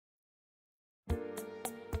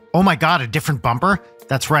Oh my God, a different bumper?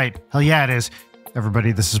 That's right. Hell yeah, it is.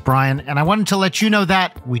 Everybody, this is Brian, and I wanted to let you know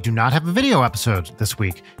that we do not have a video episode this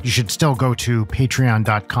week. You should still go to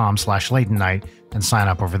patreon.com/latenight and sign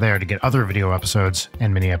up over there to get other video episodes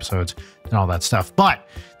and mini episodes and all that stuff. But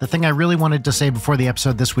the thing I really wanted to say before the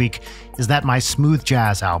episode this week is that my smooth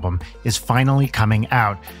jazz album is finally coming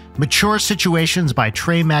out. Mature Situations by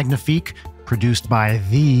Trey Magnifique, produced by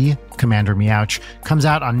the Commander Meouch, comes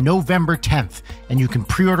out on November 10th, and you can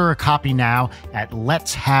pre-order a copy now at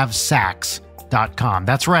letshavesax.com.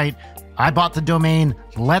 That's right, I bought the domain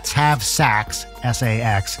Let's Have Sax,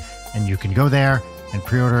 S-A-X, and you can go there and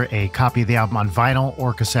pre-order a copy of the album on vinyl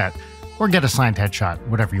or cassette, or get a signed headshot,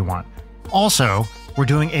 whatever you want. Also, we're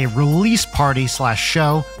doing a release party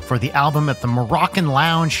 /show for the album at the Moroccan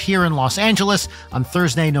Lounge here in Los Angeles on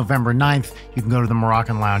Thursday, November 9th. You can go to the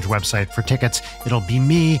Moroccan Lounge website for tickets. It'll be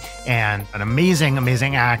me and an amazing,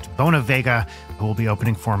 amazing act, Bona Vega, who will be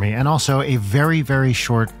opening for me, and also a very, very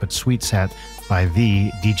short but sweet set by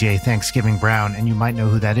the DJ Thanksgiving Brown, and you might know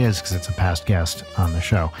who that is because it's a past guest on the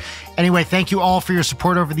show. Anyway, thank you all for your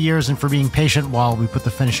support over the years and for being patient while we put the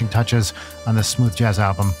finishing touches on this smooth jazz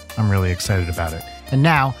album. I'm really excited about it. And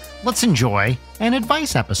now, let's enjoy an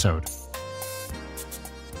advice episode.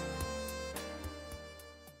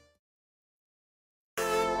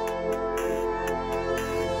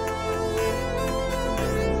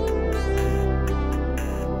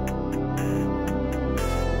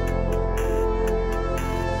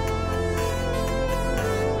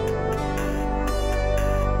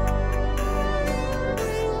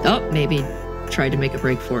 Oh, maybe tried to make a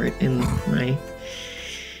break for it in my...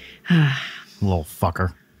 Little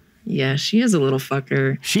fucker. Yeah, she is a little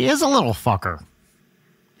fucker. She is a little fucker.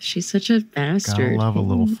 She's such a bastard. Gotta love a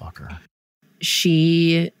little fucker.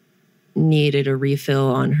 She needed a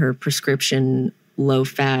refill on her prescription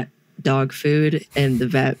low-fat dog food, and the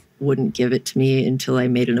vet wouldn't give it to me until I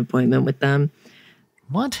made an appointment with them.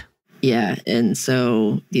 What? Yeah, and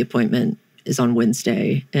so the appointment is on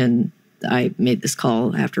Wednesday, and I made this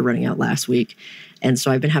call after running out last week. And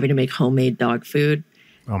so I've been having to make homemade dog food.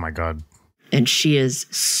 Oh my God. And she is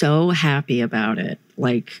so happy about it.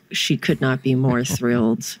 Like, she could not be more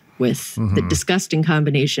thrilled with the disgusting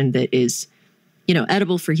combination that is, you know,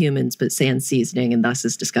 edible for humans, but sans seasoning and thus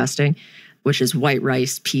is disgusting, which is white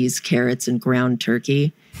rice, peas, carrots, and ground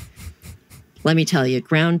turkey. Let me tell you,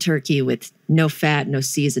 ground turkey with no fat, no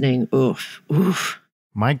seasoning. Oof, oof.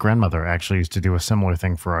 My grandmother actually used to do a similar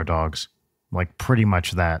thing for our dogs, like pretty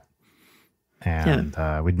much that. And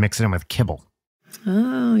we'd mix it in with kibble.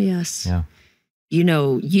 Oh, yes. Yeah. You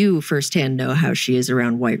know, you firsthand know how she is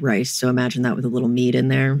around white rice. So imagine that with a little meat in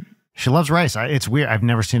there. She loves rice. It's weird. I've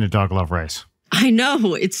never seen a dog love rice. I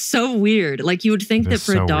know. It's so weird. Like, you would think that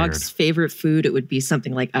for a dog's favorite food, it would be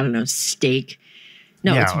something like, I don't know, steak.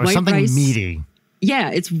 No, yeah, it's or white something rice. Meaty.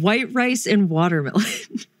 Yeah, it's white rice and watermelon.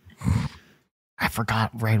 I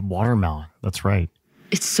forgot, right? Watermelon. That's right.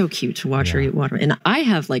 It's so cute to watch her eat watermelon. And I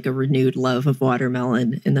have like a renewed love of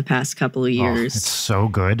watermelon in the past couple of years. Oh, it's so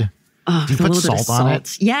good. Oh, do you put salt on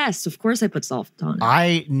it? Yes, of course I put salt on it.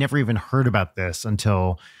 I never even heard about this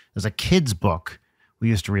until there's a kid's book we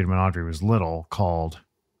used to read when Audrey was little called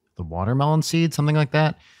The Watermelon Seed, something like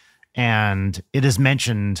that. And it is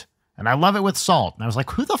mentioned, and I love it with salt. And I was like,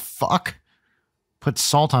 who the fuck puts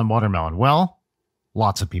salt on watermelon? Well,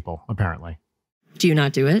 lots of people, apparently. Do you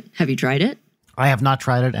not do it? Have you tried it? I have not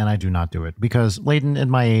tried it, and I do not do it because, Layden, at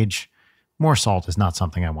my age, more salt is not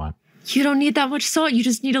something I want. You don't need that much salt. You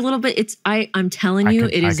just need a little bit. I'm telling you,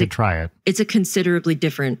 I could try it. It's a considerably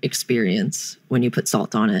different experience when you put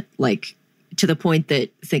salt on it. Like, to the point that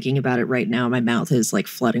thinking about it right now, my mouth is like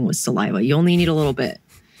flooding with saliva. You only need a little bit.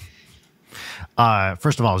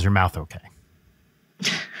 First of all, is your mouth okay?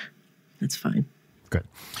 That's fine. Good.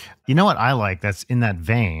 You know what I like that's in that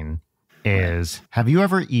vein is, have you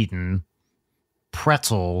ever eaten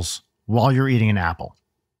pretzels while you're eating an apple?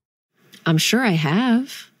 I'm sure I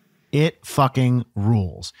have. It fucking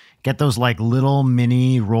rules. Get those like little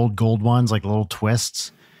mini rolled gold ones, like little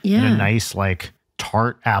twists. Yeah. In a nice like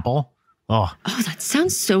tart apple. Oh, that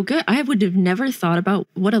sounds so good. I would have never thought about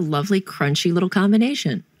what a lovely crunchy little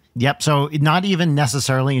combination. Yep. So not even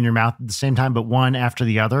necessarily in your mouth at the same time, but one after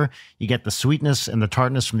the other. You get the sweetness and the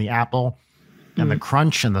tartness from the apple and the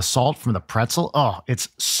crunch and the salt from the pretzel. Oh, it's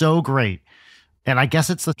so great. And I guess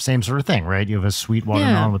it's the same sort of thing, right? You have a sweet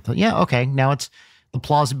watermelon with okay. Now the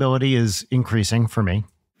plausibility is increasing for me.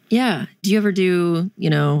 Yeah. Do you ever do,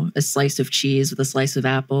 a slice of cheese with a slice of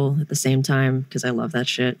apple at the same time? Because I love that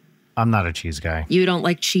shit. I'm not a cheese guy. You don't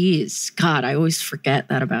like cheese. God, I always forget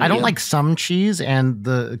that about you. I don't like some cheese, and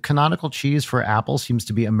the canonical cheese for Apple seems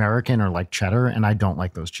to be American or like cheddar, and I don't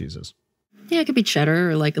like those cheeses. Yeah, it could be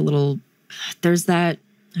cheddar or like a little, there's that,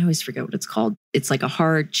 I always forget what it's called. It's like a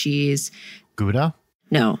hard cheese. Gouda?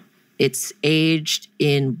 No, it's aged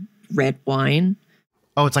in red wine.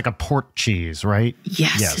 Oh, it's like a port cheese, right?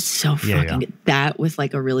 Yes. It's so fucking good. That with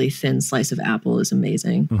like a really thin slice of apple is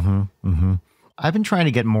amazing. I've been trying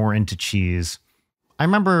to get more into cheese. I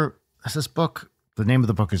remember this book, the name of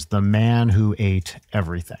the book is The Man Who Ate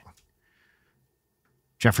Everything.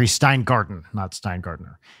 Jeffrey Steingarten, not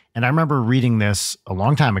Steingardner. And I remember reading this a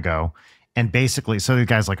long time ago. And basically, so the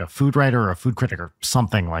guy's like a food writer or a food critic or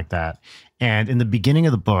something like that. And in the beginning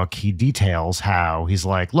of the book, he details how he's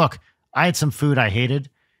like, look, I had some food I hated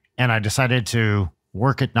and I decided to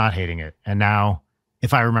work at not hating it. And now,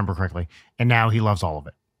 if I remember correctly, and now he loves all of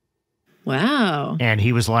it. Wow. And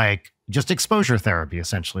he was like, just exposure therapy,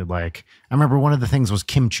 essentially. Like, I remember one of the things was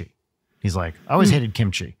kimchi. He's like, I always hated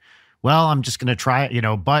kimchi. Well, I'm just going to try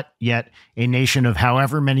it, but yet a nation of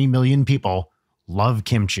however many million people love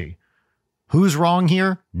kimchi. Who's wrong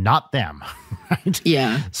here? Not them. Right?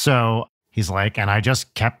 Yeah. So he's like, and I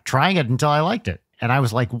just kept trying it until I liked it. And I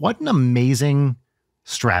was like, what an amazing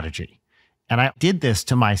strategy. And I did this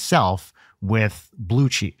to myself with blue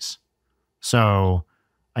cheese. So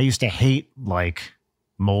I used to hate like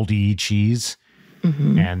moldy cheese.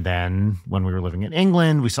 And then when we were living in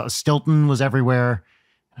England, we saw Stilton was everywhere.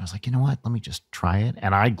 And I was like, you know what? Let me just try it.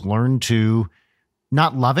 And I learned to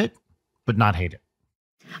not love it, but not hate it.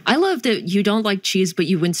 I love that you don't like cheese, but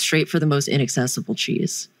you went straight for the most inaccessible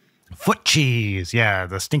cheese. Foot cheese. Yeah,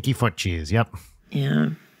 the stinky foot cheese. Yep. Yeah.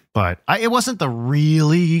 But it wasn't the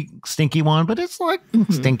really stinky one, but it's like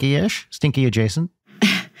stinky-ish, stinky adjacent.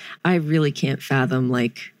 I really can't fathom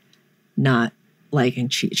like not liking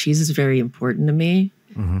cheese. Cheese is very important to me.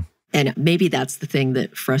 And maybe that's the thing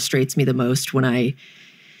that frustrates me the most when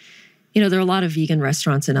there are a lot of vegan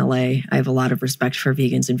restaurants in LA. I have a lot of respect for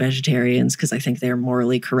vegans and vegetarians because I think they're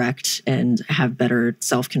morally correct and have better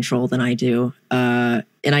self-control than I do.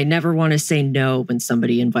 And I never want to say no when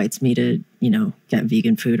somebody invites me to, get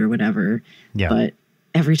vegan food or whatever. Yeah. But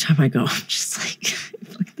every time I go, I'm just like,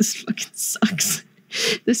 this fucking sucks.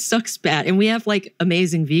 This sucks bad. And we have like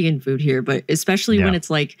amazing vegan food here, but especially when it's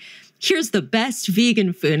like, here's the best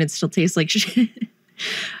vegan food and it still tastes like shit.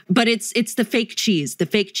 But it's the fake cheese.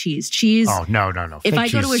 Cheese. Oh, no. If Fake I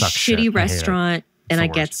go to a shitty shit. restaurant and I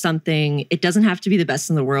get something, it doesn't have to be the best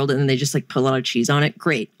in the world, and then they just like put a lot of cheese on it.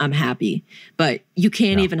 Great, I'm happy. But you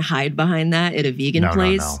can't even hide behind that at a vegan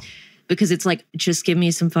place because it's like, just give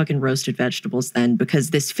me some fucking roasted vegetables then, because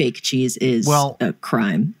this fake cheese is a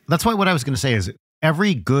crime. That's why what I was going to say is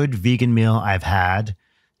every good vegan meal I've had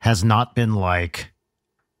has not been like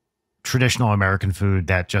traditional American food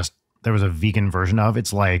that just there was a vegan version of.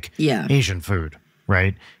 It's like Asian food,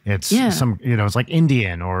 right? It's some, it's like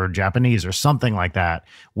Indian or Japanese or something like that,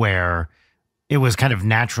 where it was kind of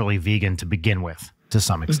naturally vegan to begin with to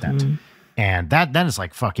some extent. And then it's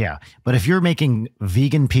like, fuck yeah. But if you're making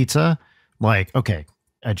vegan pizza, like, okay,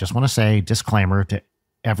 I just want to say disclaimer to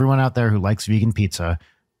everyone out there who likes vegan pizza,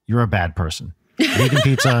 you're a bad person. Vegan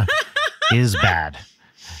pizza is bad.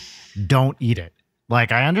 Don't eat it.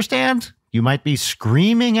 Like, I understand you might be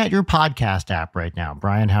screaming at your podcast app right now.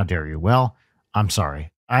 Brian, how dare you? Well, I'm sorry.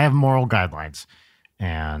 I have moral guidelines,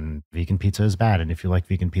 and vegan pizza is bad. And if you like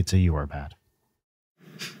vegan pizza, you are bad.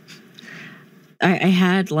 I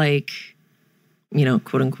had like,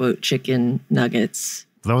 quote unquote chicken nuggets.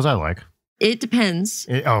 Those I like. It depends.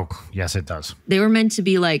 Yes, it does. They were meant to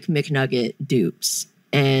be like McNugget dupes.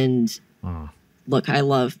 And look, I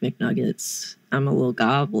love McNuggets. I'm a little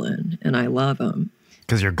goblin and I love them.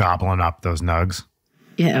 Because you're gobbling up those nugs.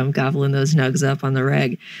 Yeah, I'm gobbling those nugs up on the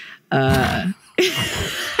reg.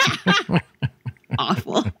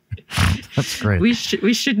 Awful. That's great. We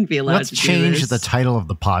shouldn't be allowed to do this. Let's change the title of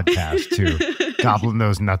the podcast to Gobbling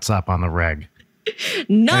Those Nuts Up on the Reg. Nugs.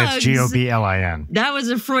 And it's Goblin. That was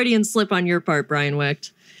a Freudian slip on your part, Brian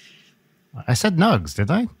Wecht. I said nugs,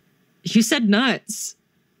 did I? You said nuts.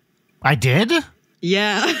 I did?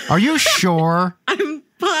 Yeah. Are you sure? I'm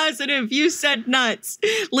positive you said nuts.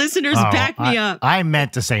 Listeners, back me up. I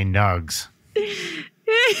meant to say nugs.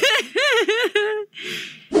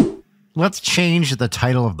 Let's change the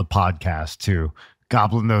title of the podcast to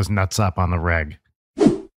Gobbling Those Nuts Up on the Reg.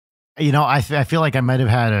 I feel like I might have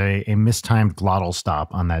had a mistimed glottal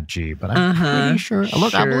stop on that G, but I'm pretty sure.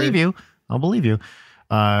 Look, I'll believe you.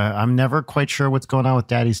 I'm never quite sure what's going on with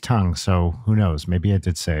Daddy's tongue, so who knows? Maybe I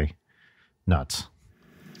did say nuts.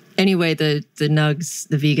 Anyway, the nugs,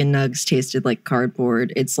 the vegan nugs tasted like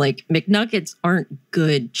cardboard. It's like McNuggets aren't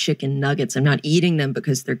good chicken nuggets. I'm not eating them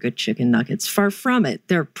because they're good chicken nuggets. Far from it.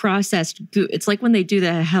 They're processed goo. It's like when they do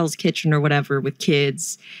the Hell's Kitchen or whatever with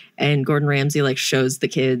kids, and Gordon Ramsay like shows the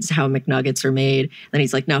kids how McNuggets are made. And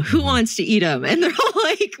he's like, now who wants to eat them? And they're all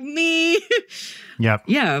like, me. Yep.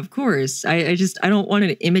 Yeah, of course. I don't want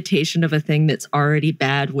an imitation of a thing that's already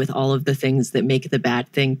bad with all of the things that make the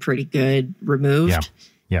bad thing pretty good removed. Yeah.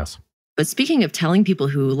 Yes. But speaking of telling people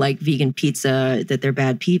who like vegan pizza that they're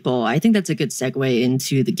bad people, I think that's a good segue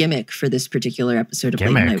into the gimmick for this particular episode of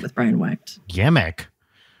Late Night with Brian Wecht. Gimmick,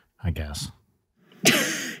 I guess.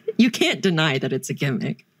 You can't deny that it's a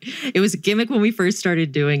gimmick. It was a gimmick when we first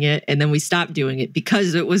started doing it, and then we stopped doing it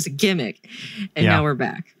because it was a gimmick. And now we're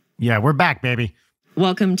back. Yeah, we're back, baby.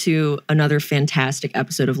 Welcome to another fantastic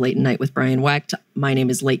episode of Late Night with Brian Wecht. My name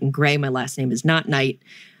is Leighton Gray. My last name is not Knight.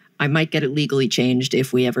 I might get it legally changed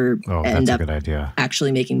if we ever end up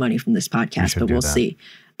actually making money from this podcast, but we'll see.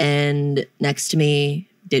 And next to me,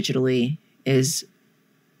 digitally, is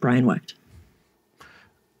Brian Wecht.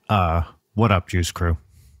 What up, Juice Crew?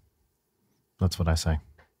 That's what I say.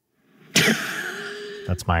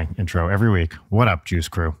 That's my intro every week. What up, Juice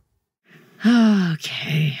Crew?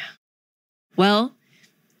 Okay. Well,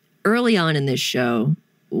 early on in this show,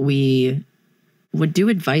 we would do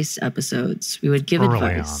advice episodes. We would give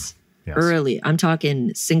advice early. I'm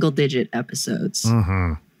talking single digit episodes.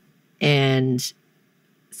 Mm-hmm. And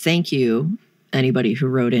thank you, anybody who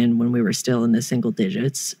wrote in when we were still in the single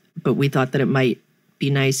digits. But we thought that it might be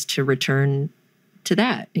nice to return to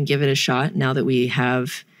that and give it a shot now that we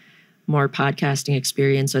have more podcasting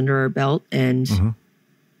experience under our belt and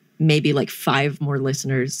maybe like 5 more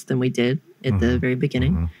listeners than we did at the very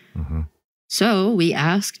beginning. So we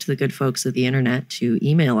asked the good folks of the internet to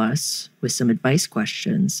email us with some advice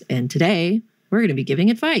questions. And today we're going to be giving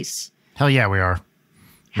advice. Hell yeah, we are.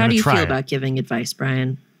 How do you feel about giving advice,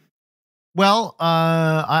 Brian? Well,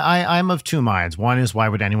 I'm of two minds. One is, why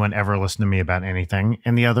would anyone ever listen to me about anything?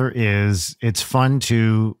 And the other is, it's fun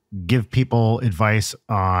to give people advice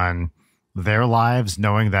on their lives,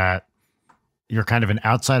 knowing that you're kind of an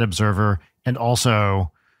outside observer. And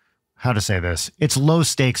also, how to say this, it's low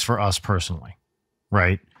stakes for us personally,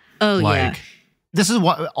 right? Oh, yeah. This is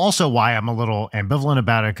also why I'm a little ambivalent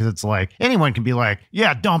about it, because it's like, anyone can be like,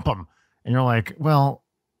 yeah, dump them. And you're like, well,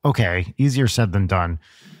 okay, easier said than done.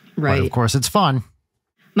 Right. But of course, it's fun.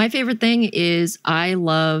 My favorite thing is I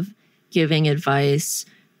love giving advice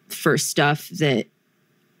for stuff that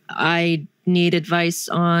I need advice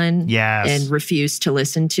on and refuse to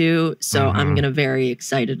listen to. So I'm going to very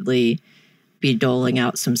excitedly be doling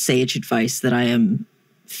out some sage advice that I am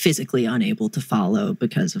physically unable to follow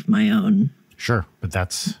because of my own. Sure, but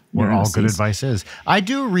that's where all good advice is. I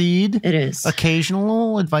do read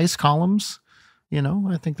occasional advice columns. You know,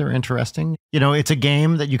 I think they're interesting. You know, it's a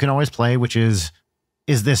game that you can always play, which is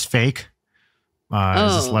this fake?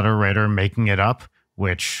 Is this letter writer making it up?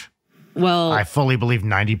 Which, well, I fully believe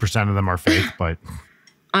 90% of them are fake, but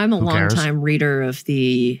I'm a longtime reader of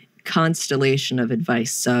the constellation of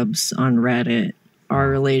advice subs on Reddit. Our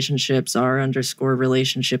relationships,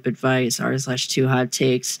 r_relationship advice, r/2 hot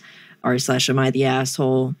takes, r/am I the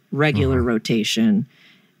asshole, regular rotation.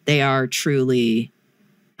 They are truly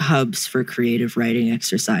hubs for creative writing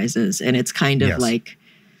exercises. And it's kind of like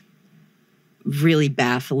really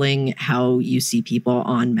baffling how you see people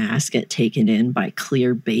en masse get taken in by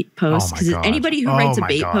clear bait posts. Because anybody who writes a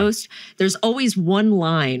bait post, there's always one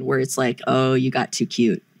line where it's like, oh, you got too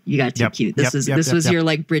cute. You got too cute. This was your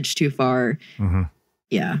like bridge too far.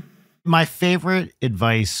 Yeah. My favorite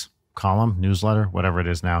advice column, newsletter, whatever it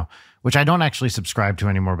is now, which I don't actually subscribe to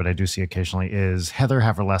anymore, but I do see occasionally, is Heather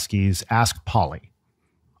Havrilesky's Ask Polly.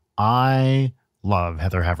 I love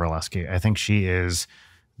Heather Havrilesky. I think she is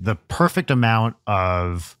the perfect amount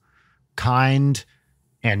of kind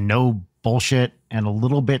and no bullshit and a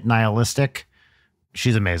little bit nihilistic.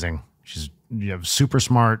 She's amazing. She's super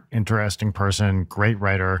smart, interesting person, great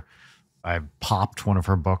writer. I popped one of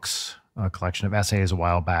her books, a collection of essays a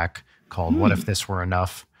while back called What If This Were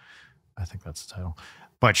Enough? I think that's the title.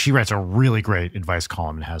 But she writes a really great advice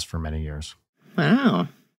column and has for many years. Wow.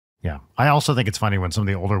 Yeah. I also think it's funny when some of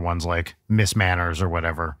the older ones like Miss Manners or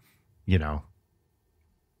whatever, you know,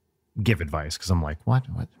 give advice. Because I'm like, what?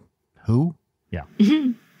 Who? Yeah.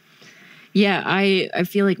 Yeah, I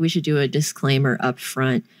feel like we should do a disclaimer up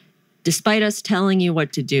front. Despite us telling you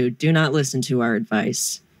what to do not listen to our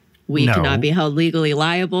advice. We cannot be held legally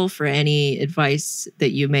liable for any advice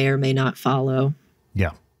that you may or may not follow.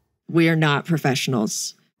 Yeah. We are not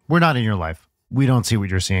professionals. We're not in your life. We don't see what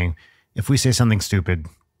you're seeing. If we say something stupid,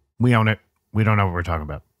 we own it. We don't know what we're talking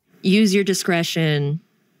about. Use your discretion.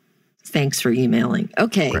 Thanks for emailing.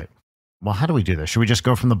 Okay. Great. Well, how do we do this? Should we just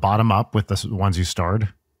go from the bottom up with the ones you starred?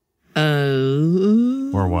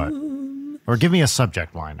 Or what? Or give me a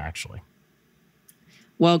subject line, actually.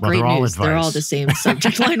 Well, great news. They're all the same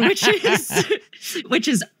subject line, which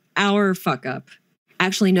is our fuck up.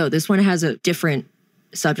 Actually, no, this one has a different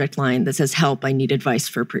subject line that says, help, I need advice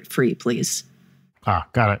for free, please. Ah,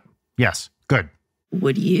 got it. Yes, good.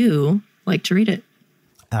 Would you like to read it?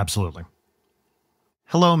 Absolutely.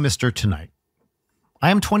 Hello, Mr. Tonight. I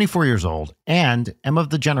am 24 years old and am of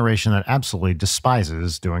the generation that absolutely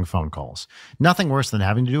despises doing phone calls. Nothing worse than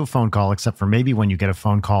having to do a phone call except for maybe when you get a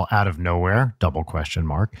phone call out of nowhere, ?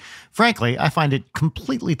 Frankly, I find it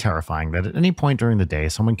completely terrifying that at any point during the day,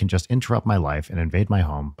 someone can just interrupt my life and invade my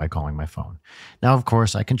home by calling my phone. Now, of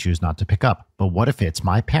course, I can choose not to pick up, but what if it's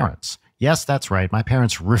my parents? Yes, that's right. My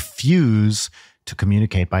parents refuse to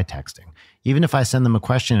communicate by texting. Even if I send them a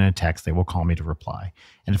question in a text, they will call me to reply.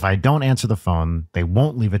 And if I don't answer the phone, they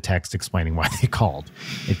won't leave a text explaining why they called.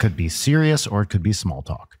 It could be serious or it could be small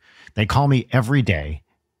talk. They call me every day.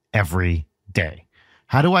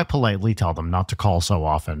 How do I politely tell them not to call so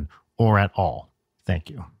often or at all? Thank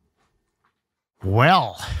you.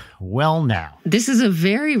 Well now. This is a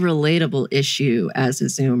very relatable issue as a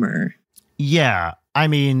Zoomer. Yeah. I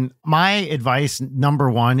mean, my advice, number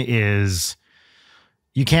one, is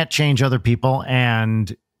you can't change other people.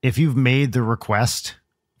 And if you've made the request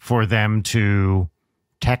for them to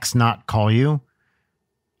text, not call you,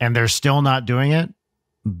 and they're still not doing it,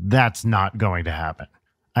 that's not going to happen.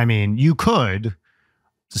 I mean, you could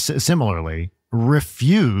similarly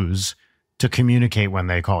refuse to communicate when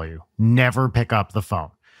they call you. Never pick up the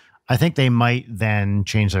phone. I think they might then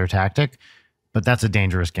change their tactic, but that's a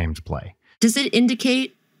dangerous game to play. Does it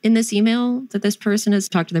indicate in this email that this person has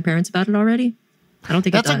talked to their parents about it already? I don't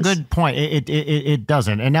think that's it does. That's a good point. It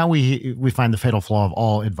doesn't. And now we find the fatal flaw of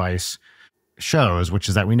all advice shows, which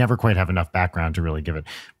is that we never quite have enough background to really give it.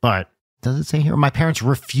 But does it say here, my parents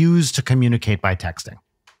refuse to communicate by texting?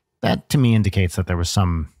 That to me indicates that there was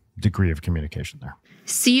some degree of communication there.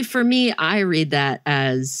 See, for me, I read that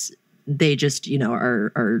as they just,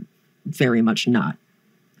 are very much not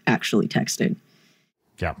actually texting.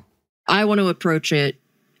 Yeah. I want to approach it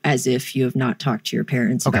as if you have not talked to your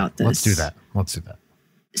parents about this. Let's do that.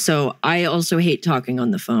 So I also hate talking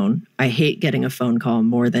on the phone. I hate getting a phone call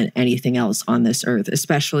more than anything else on this earth,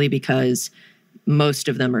 especially because most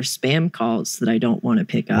of them are spam calls that I don't want to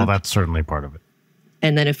pick up. Well, that's certainly part of it.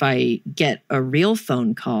 And then if I get a real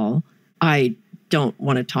phone call, I don't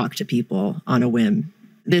want to talk to people on a whim.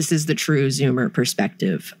 This is the true Zoomer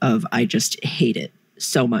perspective of I just hate it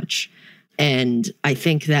so much. And I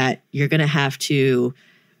think that you're going to have to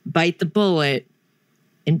bite the bullet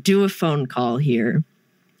and do a phone call here.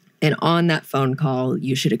 And on that phone call,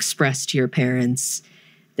 you should express to your parents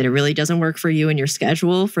that it really doesn't work for you and your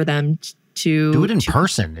schedule for them to do it in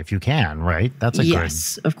person if you can, right? That's a good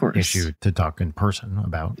of course issue to talk in person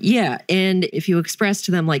about. Yeah. And if you express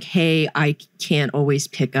to them like, hey, I can't always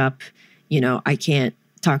pick up, I can't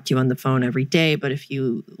talk to you on the phone every day, but if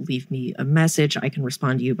you leave me a message, I can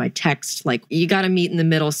respond to you by text. Like, you got to meet in the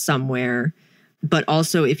middle somewhere. But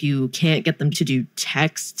also, if you can't get them to do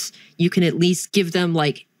texts, you can at least give them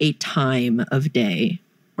like a time of day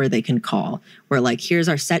where they can call. Where like, here's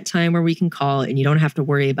our set time where we can call, and you don't have to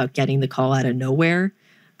worry about getting the call out of nowhere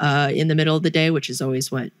in the middle of the day, which is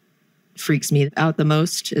always what freaks me out the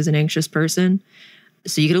most as an anxious person.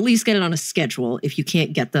 So you could at least get it on a schedule if you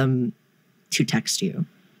can't get them to text you.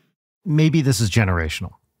 Maybe this is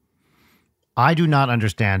generational. I do not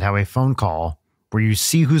understand how a phone call where you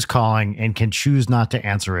see who's calling and can choose not to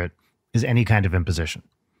answer it is any kind of imposition.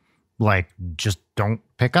 Like, just don't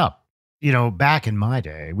pick up. Back in my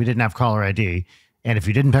day, we didn't have caller ID. And if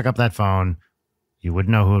you didn't pick up that phone, you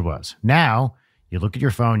wouldn't know who it was. Now, you look at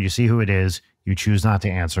your phone, you see who it is, you choose not to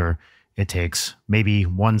answer. It takes maybe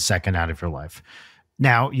 1 second out of your life.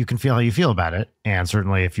 Now, you can feel how you feel about it. And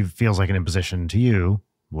certainly if it feels like an imposition to you,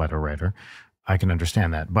 letter writer, I can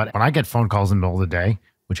understand that. But when I get phone calls in the middle of the day,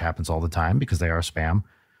 which happens all the time because they are spam,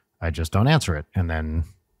 I just don't answer it. And then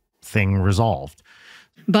thing resolved.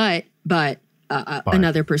 But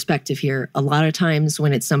another perspective here. A lot of times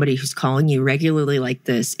when it's somebody who's calling you regularly like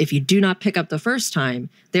this, if you do not pick up the first time,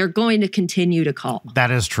 they're going to continue to call.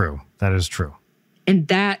 That is true. And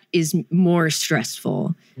that is more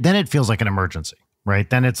stressful. Then it feels like an emergency, right?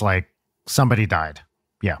 Then it's like somebody died.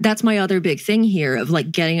 Yeah. That's my other big thing here of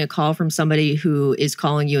like getting a call from somebody who is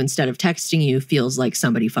calling you instead of texting you feels like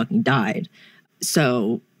somebody fucking died.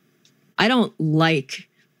 So I don't like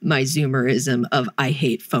my Zoomerism of I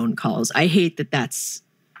hate phone calls. I hate that that's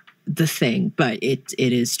the thing, but it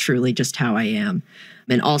is truly just how I am.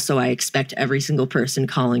 And also, I expect every single person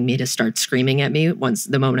calling me to start screaming at me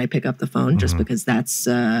the moment I pick up the phone, just because that's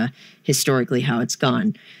historically how it's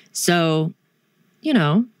gone. So,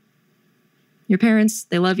 your parents,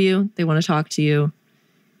 they love you. They want to talk to you.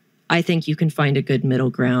 I think you can find a good middle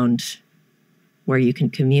ground where you can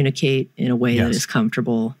communicate in a way that is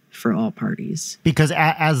comfortable for all parties. Because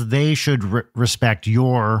as they should respect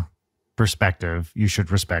your perspective, you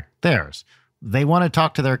should respect theirs. They want to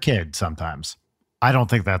talk to their kid sometimes. I don't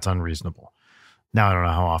think that's unreasonable. Now, I don't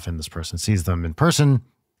know how often this person sees them in person.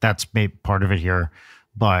 That's maybe part of it here.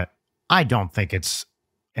 But I don't think it's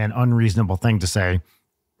an unreasonable thing to say,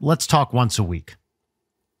 let's talk once a week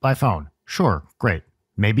by phone. Sure, great.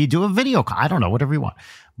 Maybe do a video call. I don't know, whatever you want.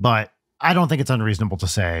 But I don't think it's unreasonable to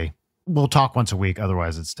say, we'll talk once a week,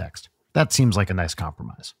 otherwise it's text. That seems like a nice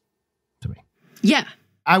compromise to me. Yeah.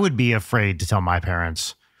 I would be afraid to tell my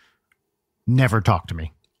parents, never talk to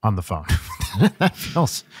me on the phone. That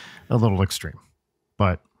feels a little extreme,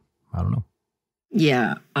 but I don't know.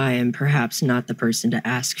 Yeah, I am perhaps not the person to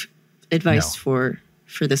ask advice for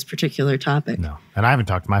this particular topic. No, and I haven't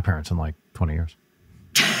talked to my parents in like 20 years.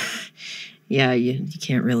 Yeah, you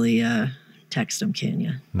can't really text them, can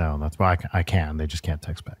you? No, that's why I can. They just can't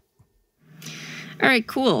text back. All right,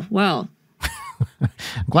 cool. Well, I'm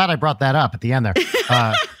glad I brought that up at the end there.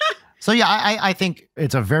 So yeah, I think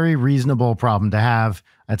it's a very reasonable problem to have.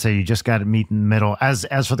 I'd say you just got to meet in the middle. As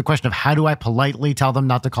for the question of how do I politely tell them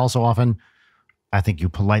not to call so often, I think you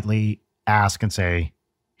politely ask and say,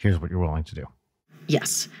 here's what you're willing to do.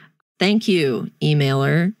 Yes. Thank you,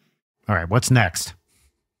 emailer. All right, what's next?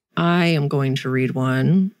 I am going to read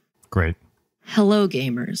one. Great. Hello,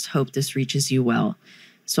 gamers. Hope this reaches you well.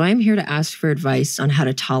 So I'm here to ask for advice on how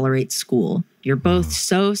to tolerate school. You're both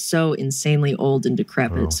so insanely old and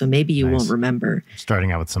decrepit, so maybe you won't remember.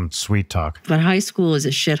 Starting out with some sweet talk. But high school is a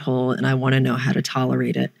shithole, and I want to know how to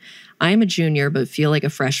tolerate it. I am a junior, but feel like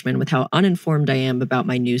a freshman with how uninformed I am about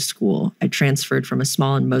my new school. I transferred from a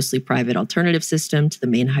small and mostly private alternative system to the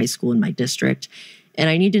main high school in my district. And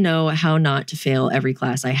I need to know how not to fail every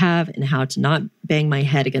class I have and how to not bang my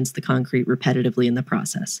head against the concrete repetitively in the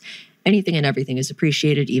process. Anything and everything is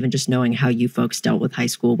appreciated. Even just knowing how you folks dealt with high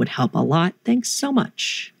school would help a lot. Thanks so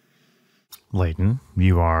much. Layton,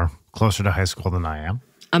 you are closer to high school than I am.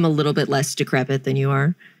 I'm a little bit less decrepit than you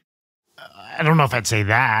are. I don't know if I'd say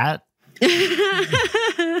that.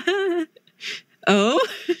 Oh?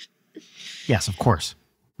 Yes, of course.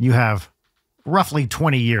 You have roughly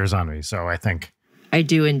 20 years on me, so I think... I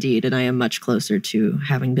do indeed, and I am much closer to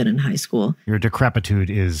having been in high school. Your decrepitude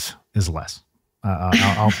is less.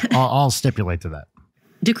 I'll stipulate to that.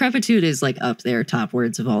 Decrepitude is like up there, top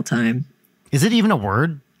words of all time. Is it even a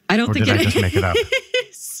word? I don't think it is. Or did I just make it up?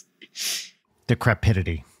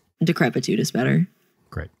 Decrepidity. Decrepitude is better.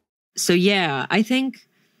 Great. So yeah, I think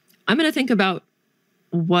I'm going to think about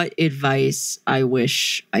what advice I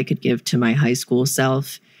wish I could give to my high school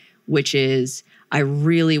self, which is I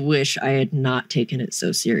really wish I had not taken it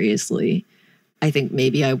so seriously. I think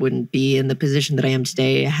maybe I wouldn't be in the position that I am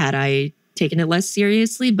today had I taken it less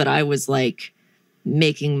seriously, but I was like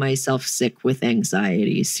making myself sick with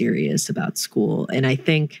anxiety, serious about school. And I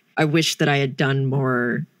think I wish that I had done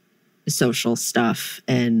more social stuff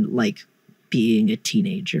and like being a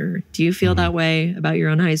teenager. Do you feel that way about your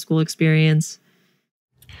own high school experience?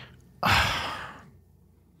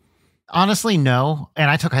 Honestly, no. And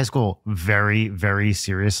I took high school very, very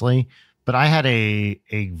seriously. But I had a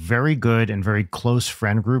very good and very close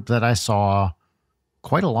friend group that I saw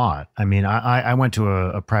quite a lot. I mean, I went to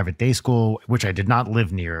a private day school, which I did not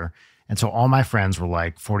live near. And so all my friends were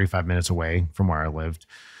like 45 minutes away from where I lived.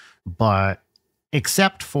 But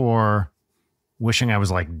except for wishing I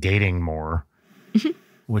was like dating more,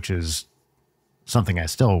 which is something I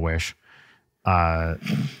still wish.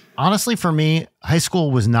 Honestly, for me, high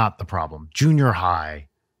school was not the problem. Junior high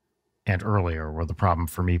and earlier were the problem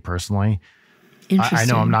for me personally. I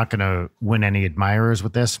know I'm not going to win any admirers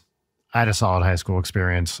with this. I had a solid high school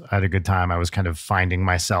experience. I had a good time. I was kind of finding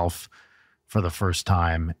myself for the first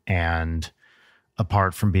time. And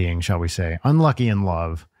apart from being, shall we say, unlucky in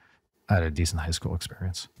love, I had a decent high school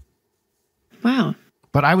experience. Wow.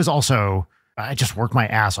 But I just worked my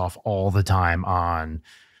ass off all the time on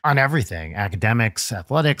everything, academics,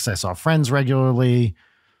 athletics. I saw friends regularly.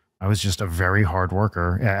 I was just a very hard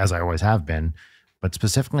worker, as I always have been. But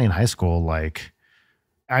specifically in high school, like,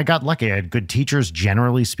 I got lucky. I had good teachers,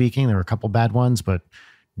 generally speaking. There were a couple bad ones, but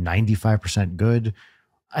 95% good.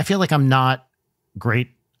 I feel like I'm not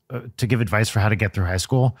great to give advice for how to get through high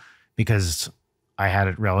school because I had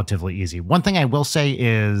it relatively easy. One thing I will say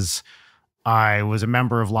is I was a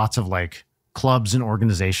member of lots of like clubs and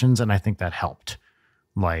organizations, and I think that helped.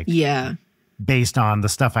 Like, Yeah. based on the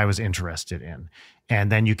stuff I was interested in.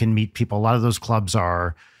 And then you can meet people. A lot of those clubs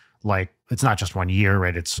are like, it's not just 1 year,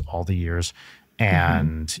 right? It's all the years.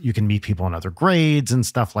 And you can meet people in other grades and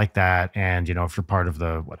stuff like that. And, you know, if you're part of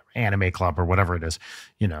the whatever, anime club or whatever it is,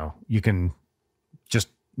 you know, you can just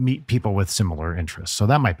meet people with similar interests. So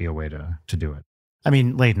that might be a way to do it. I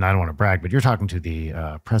mean, Layden, I don't want to brag, but you're talking to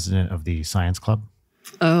the president of the science club.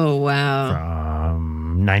 Oh, wow.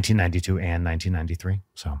 From 1992 and 1993.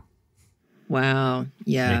 So wow.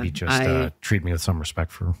 Yeah. maybe just treat me with some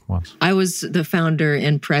respect for once. I was the founder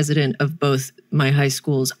and president of both my high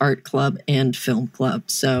school's art club and film club.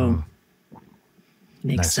 So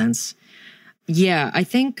makes sense. Yeah. I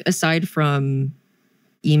think aside from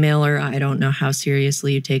emailer, I don't know how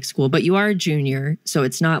seriously you take school, but you are a junior. So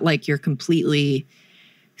it's not like you're completely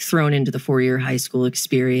thrown into the 4-year high school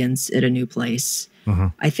experience at a new place.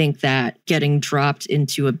 I think that getting dropped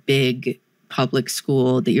into a big public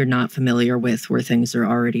school that you're not familiar with, where things are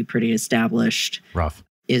already pretty established,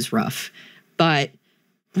 is rough. But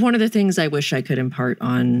one of the things I wish I could impart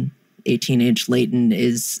on a teenage Layden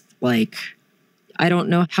is like, I don't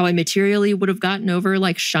know how I materially would have gotten over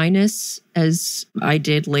like shyness as I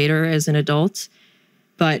did later as an adult.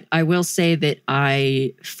 But I will say that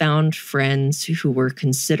I found friends who were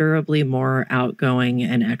considerably more outgoing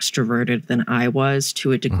and extroverted than I was,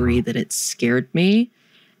 to a degree that it scared me.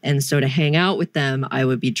 And so to hang out with them, I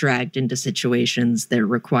would be dragged into situations that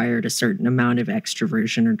required a certain amount of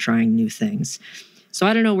extroversion or trying new things. So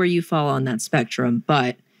I don't know where you fall on that spectrum,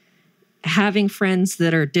 but having friends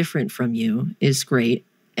that are different from you is great.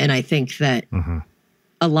 And I think that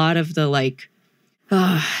a lot of the like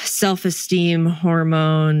self-esteem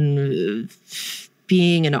hormone,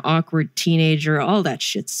 being an awkward teenager, all that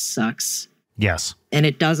shit sucks. Yes. And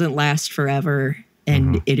it doesn't last forever.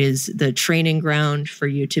 And it is the training ground for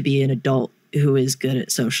you to be an adult who is good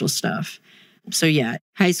at social stuff. So yeah,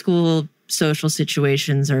 high school social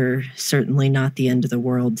situations are certainly not the end of the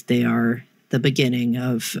world. They are the beginning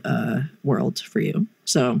of a world for you.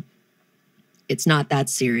 So it's not that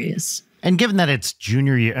serious. And given that it's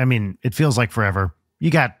junior year, I mean, it feels like forever. You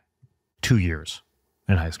got 2 years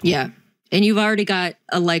in high school. Yeah. And you've already got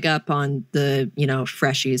a leg up on the, you know,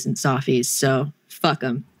 freshies and softies. So fuck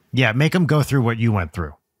them. Yeah. Make them go through what you went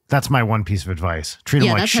through. That's my one piece of advice. Treat them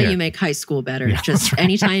like shit. Yeah, that's how you make high school better. Yeah, just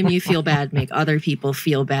anytime you feel bad, make other people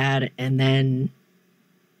feel bad, and then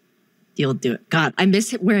you'll do it. God, I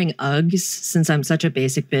miss wearing Uggs since I'm such a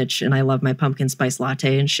basic bitch and I love my pumpkin spice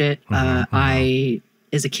latte and shit. I,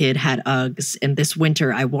 as a kid, had Uggs, and this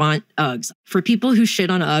winter I want Uggs. For people who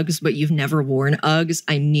shit on Uggs, but you've never worn Uggs,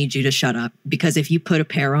 I need you to shut up, because if you put a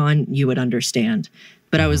pair on, you would understand.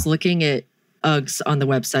 But I was looking at Uggs on the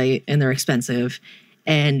website, and they're expensive.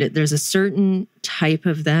 And there's a certain type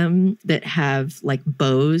of them that have like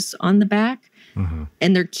bows on the back.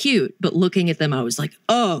 And they're cute, but looking at them, I was like,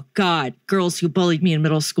 oh God, girls who bullied me in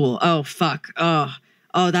middle school. Oh, fuck. Oh,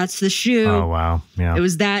 that's the shoe. Oh, wow. Yeah. It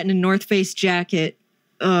was that and a North Face jacket.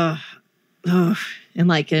 And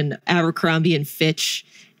like an Abercrombie and Fitch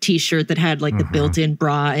t-shirt that had like the built-in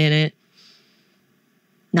bra in it.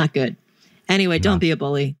 Not good. Anyway, don't be a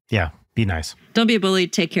bully. Yeah. Be nice. Don't be a bully.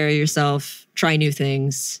 Take care of yourself. Try new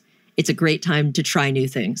things. It's a great time to try new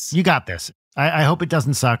things. You got this. I hope it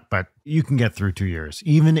doesn't suck, but you can get through 2 years.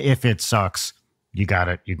 Even if it sucks, you got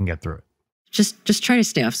it. You can get through it. Just try to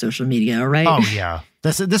stay off social media, all right? Oh, yeah.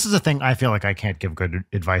 This is a thing I feel like I can't give good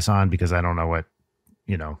advice on, because I don't know what,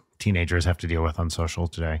 you know, teenagers have to deal with on social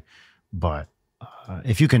today. But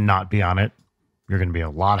if you can not be on it, you're going to be a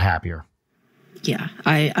lot happier. Yeah,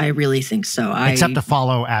 I really think so. Except to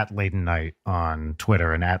follow at Layden Knight on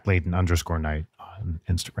Twitter and at Layden_Knight on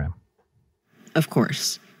Instagram. Of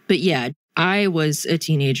course. But yeah, I was a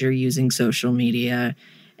teenager using social media,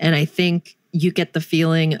 and I think you get the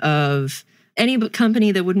feeling of any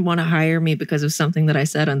company that wouldn't want to hire me because of something that I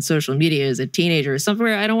said on social media as a teenager,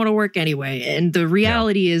 somewhere I don't want to work anyway. And the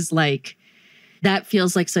reality is like, that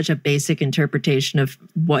feels like such a basic interpretation of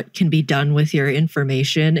what can be done with your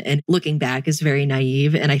information. And looking back is very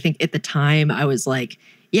naive. And I think at the time I was like,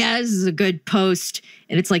 yeah, this is a good post.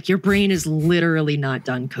 And it's like your brain is literally not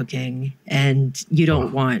done cooking, and you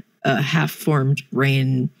don't want a half-formed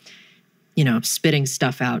brain, you know, spitting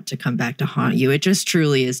stuff out to come back to haunt you. It just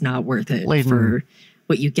truly is not worth it for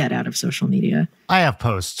what you get out of social media. I have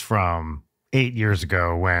posts from 8 years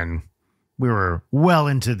ago when we were well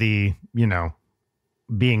into the, you know,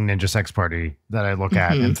 being Ninja Sex Party that I look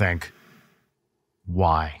at and think,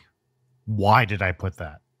 why? Why did I put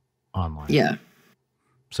that online? Yeah.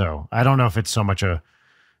 So I don't know if it's so much a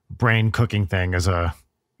brain cooking thing as a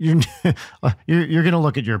you're going to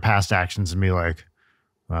look at your past actions and be like,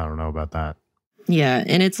 I don't know about that. Yeah.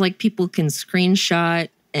 And it's like people can screenshot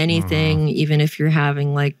anything, even if you're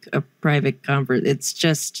having like a private convert.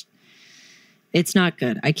 It's not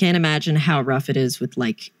good. I can't imagine how rough it is with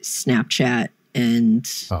like Snapchat and.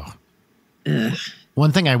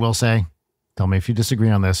 One thing I will say, tell me if you disagree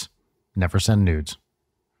on this, never send nudes.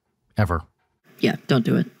 Ever. Yeah, don't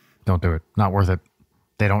do it. Don't do it. Not worth it.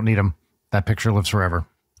 They don't need them. That picture lives forever.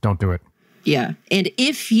 Don't do it. Yeah. And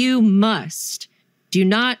if you must, do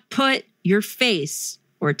not put your face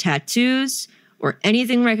or tattoos or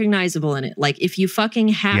anything recognizable in it. Like if you fucking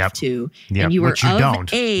have to, and you were of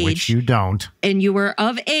age. Which you don't. And you were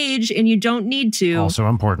of age and you don't need to. Also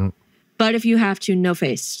important. But if you have to, no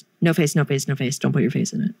face. No face, no face, no face. Don't put your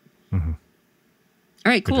face in it. Mm-hmm.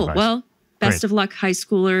 All right, cool. Well, best of luck, high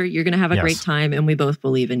schooler. You're going to have a great time, and we both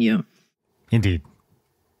believe in you. Indeed.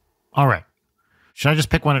 All right. Should I just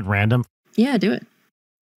pick one at random? Yeah, do it.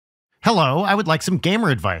 Hello, I would like some gamer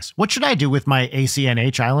advice. What should I do with my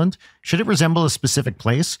ACNH island? Should it resemble a specific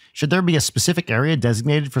place? Should there be a specific area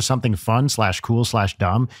designated for something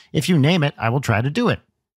fun/cool/dumb? If you name it, I will try to do it.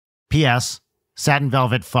 P.S. Satin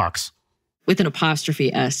Velvet fucks. With an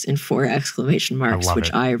apostrophe S and 4 exclamation marks,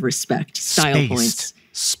 which I respect. Style points.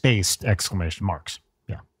 Spaced exclamation marks.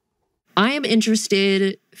 Yeah. I am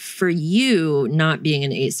interested for you, not being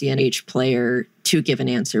an ACNH player, to give an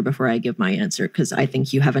answer before I give my answer, because I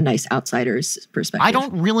think you have a nice outsider's perspective. I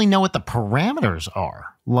don't really know what the parameters are.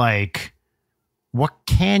 Like, what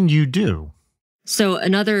can you do? So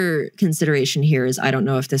another consideration here is I don't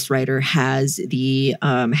know if this writer has the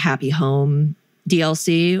Happy Home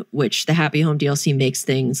DLC, which the Happy Home DLC makes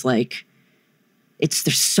things like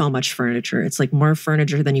there's so much furniture. It's like more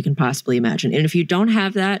furniture than you can possibly imagine. And if you don't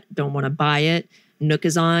have that, don't want to buy it,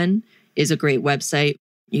 Nookazon is a great website.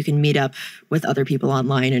 You can meet up with other people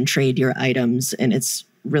online and trade your items, and it's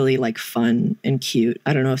really like fun and cute.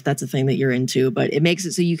 I don't know if that's a thing that you're into, but it makes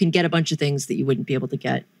it so you can get a bunch of things that you wouldn't be able to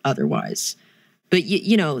get otherwise. But,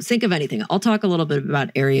 you know, think of anything. I'll talk a little bit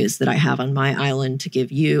about areas that I have on my island to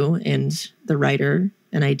give you and the writer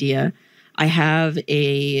an idea. I have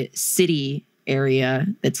a city area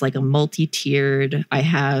that's like a multi-tiered. I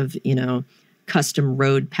have, custom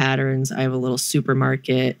road patterns. I have a little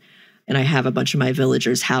supermarket, and I have a bunch of my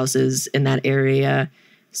villagers' houses in that area.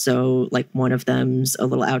 So like one of them's a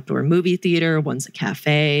little outdoor movie theater, one's a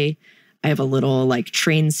cafe. I have a little like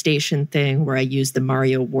train station thing where I use the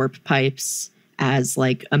Mario warp pipes as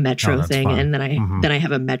like a metro thing. Fun. And then I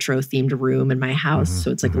have a metro themed room in my house.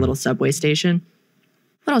 So it's like a little subway station.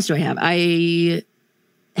 What else do I have? I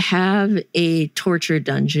have a torture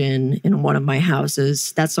dungeon in one of my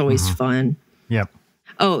houses. That's always fun. Yep.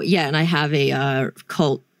 Oh yeah. And I have a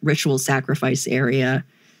cult ritual sacrifice area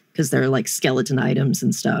because they're like skeleton items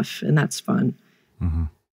and stuff. And that's fun.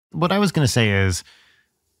 What I was going to say is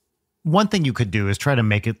one thing you could do is try to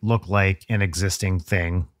make it look like an existing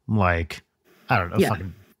thing. Like, I don't know,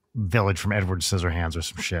 fucking village from Edward Scissorhands or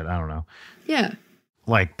some shit. I don't know. Yeah.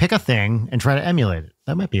 Like pick a thing and try to emulate it.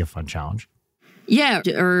 That might be a fun challenge. Yeah.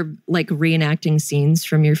 Or like reenacting scenes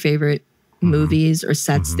from your favorite movies or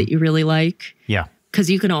sets that you really like. Yeah. Because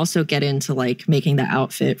you can also get into like making the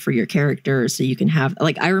outfit for your character. So you can have,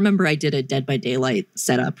 like, I remember I did a Dead by Daylight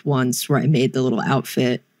setup once where I made the little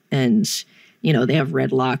outfit and, they have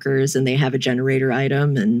red lockers and they have a generator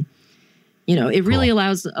item. And, it really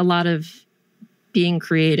allows a lot of being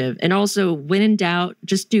creative. And also, when in doubt,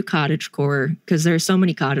 just do cottagecore because there are so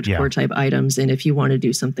many cottagecore type items. And if you want to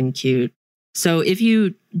do something cute. So if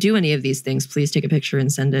you do any of these things, please take a picture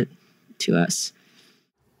and send it to us.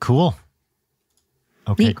 Cool.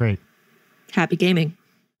 Okay, Neat. Great. Happy gaming.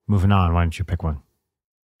 Moving on. Why don't you pick one?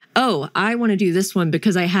 Oh, I want to do this one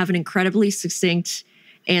because I have an incredibly succinct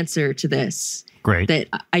answer to this. Great. That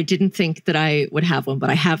I didn't think that I would have one, but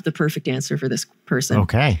I have the perfect answer for this person.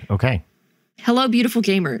 Okay. Hello, beautiful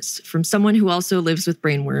gamers. From someone who also lives with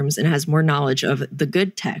brainworms and has more knowledge of the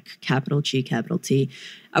good tech, capital G, capital T.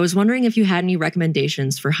 I was wondering if you had any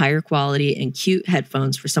recommendations for higher quality and cute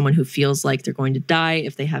headphones for someone who feels like they're going to die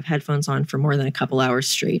if they have headphones on for more than a couple hours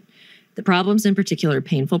straight. The problems in particular,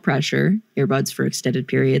 painful pressure, earbuds for extended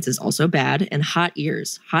periods is also bad, and hot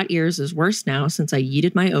ears. Hot ears is worse now since I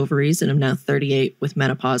yeeted my ovaries and am now 38 with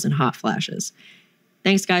menopause and hot flashes.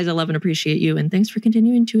 Thanks, guys. I love and appreciate you. And thanks for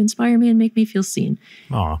continuing to inspire me and make me feel seen.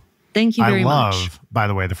 Aw. Thank you very much. I love, by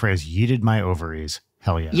the way, the phrase yeeted my ovaries.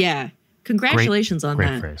 Hell yeah. Yeah. Congratulations on that.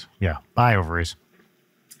 Great phrase. Yeah. Bye, ovaries.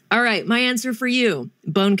 All right. My answer for you,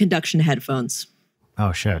 bone conduction headphones.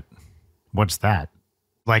 Oh, shit. What's that?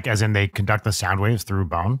 Like, as in they conduct the sound waves through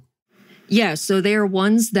bone? Yeah, so they are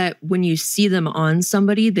ones that when you see them on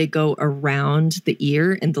somebody, they go around the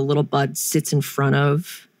ear and the little bud sits in front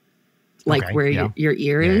of like where your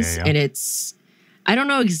ear is. And it's, I don't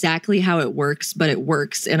know exactly how it works, but it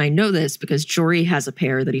works. And I know this because Jory has a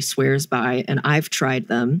pair that he swears by and I've tried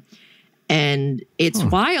them and it's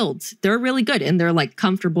wild. They're really good and they're like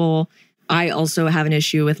comfortable. I also have an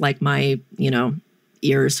issue with like my,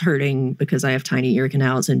 ears hurting because I have tiny ear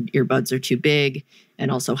canals and earbuds are too big and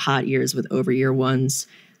also hot ears with over ear ones.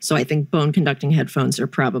 So I think bone conducting headphones are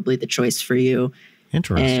probably the choice for you.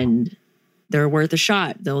 Interesting. And they're worth a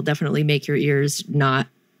shot. They'll definitely make your ears not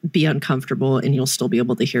be uncomfortable and you'll still be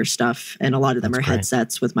able to hear stuff. And a lot of them are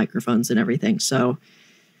headsets with microphones and everything. So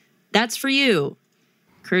that's for you,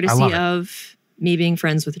 courtesy of me being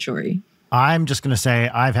friends with Jory. I'm just going to say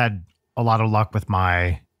I've had a lot of luck with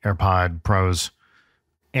my AirPod Pros.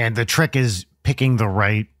 And the trick is picking the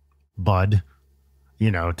right bud,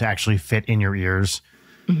 to actually fit in your ears.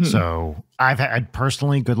 Mm-hmm. So I've had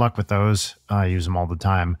personally good luck with those. I use them all the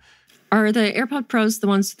time. Are the AirPod Pros the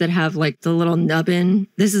ones that have like the little nubbin?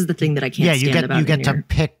 This is the thing that I can't stand about. You get to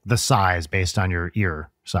pick the size based on your ear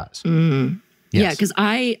size. Mm-hmm. Yes. Yeah, because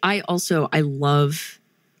I love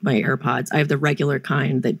my AirPods. I have the regular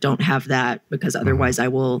kind that don't have that because otherwise I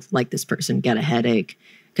will, like this person, get a headache.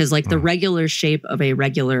 Because like the regular shape of a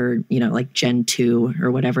regular, like Gen 2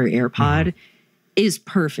 or whatever AirPod is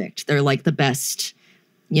perfect. They're like the best,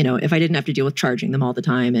 if I didn't have to deal with charging them all the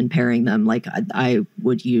time and pairing them, like I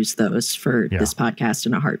would use those for this podcast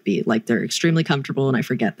in a heartbeat. Like they're extremely comfortable and I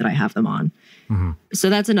forget that I have them on. Mm-hmm. So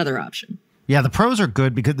that's another option. Yeah, the Pros are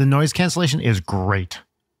good because the noise cancellation is great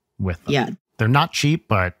with them. Yeah. They're not cheap,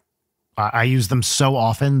 but I use them so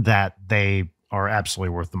often that they are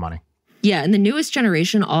absolutely worth the money. Yeah, and the newest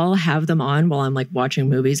generation all have them on while I'm like watching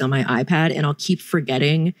movies on my iPad, and I'll keep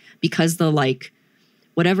forgetting because the like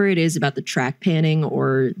whatever it is about the track panning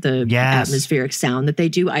or the atmospheric sound that they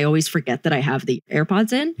do, I always forget that I have the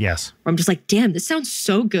AirPods in. Yes. I'm just like, damn, this sounds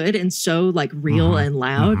so good and so like real and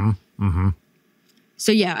loud. Mm-hmm. Mm-hmm.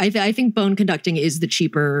 So yeah, I think bone conducting is the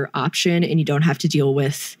cheaper option, and you don't have to deal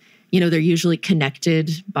with, they're usually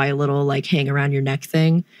connected by a little like hang around your neck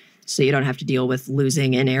thing. So you don't have to deal with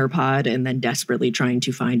losing an AirPod and then desperately trying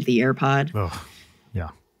to find the AirPod. Oh,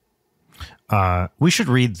 yeah. We should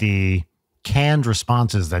read the canned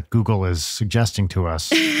responses that Google is suggesting to us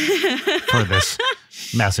for this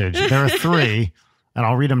message. There are 3, and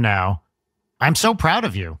I'll read them now. I'm so proud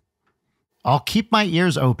of you. I'll keep my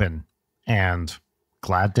ears open and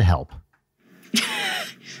glad to help.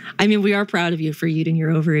 I mean, we are proud of you for eating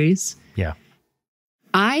your ovaries. Yeah.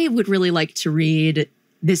 I would really like to read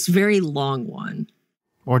this very long one.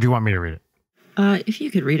 Or do you want me to read it? If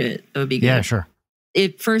you could read it, that would be good. Yeah, sure.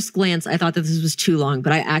 At first glance, I thought that this was too long,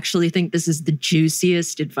 but I actually think this is the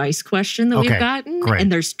juiciest advice question that we've gotten. Great.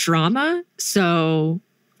 And there's drama, so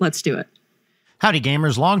let's do it. Howdy,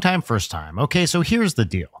 gamers. Long time, first time. Okay, so here's the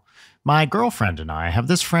deal. My girlfriend and I have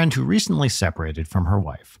this friend who recently separated from her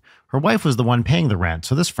wife. Her wife was the one paying the rent,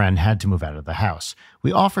 so this friend had to move out of the house.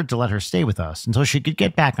 We offered to let her stay with us until she could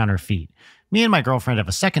get back on her feet. Me and my girlfriend have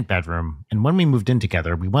a second bedroom, and when we moved in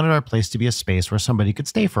together, we wanted our place to be a space where somebody could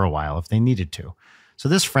stay for a while if they needed to. So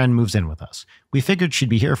this friend moves in with us. We figured she'd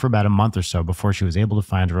be here for about a month or so before she was able to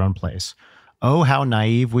find her own place. Oh, how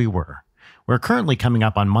naive we were. We're currently coming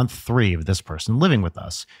up on month 3 of this person living with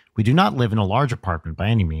us. We do not live in a large apartment by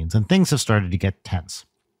any means, and things have started to get tense.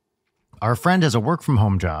 Our friend has a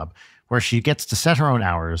work-from-home job where she gets to set her own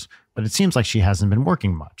hours, but it seems like she hasn't been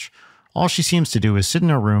working much. All she seems to do is sit in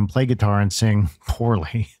her room, play guitar, and sing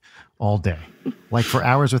poorly all day, like for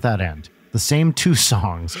hours without end. The same 2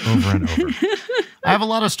 songs over and over. I have a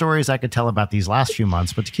lot of stories I could tell about these last few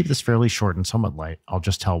months, but to keep this fairly short and somewhat light, I'll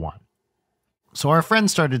just tell one. So our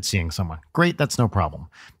friend started seeing someone. Great, that's no problem.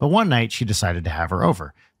 But one night, she decided to have her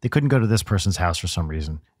over. They couldn't go to this person's house for some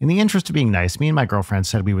reason. In the interest of being nice, me and my girlfriend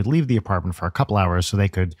said we would leave the apartment for a couple hours so they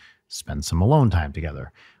could spend some alone time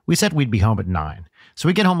together. We said we'd be home at 9. So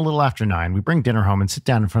we get home a little after 9, we bring dinner home and sit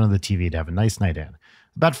down in front of the TV to have a nice night in.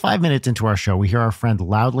 About 5 minutes into our show, we hear our friend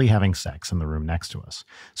loudly having sex in the room next to us.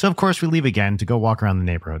 So of course we leave again to go walk around the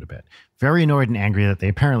neighborhood a bit. Very annoyed and angry that they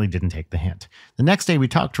apparently didn't take the hint. The next day we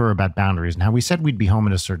talked to her about boundaries and how we said we'd be home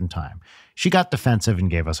at a certain time. She got defensive and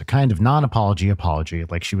gave us a kind of non-apology apology,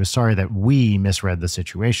 like she was sorry that we misread the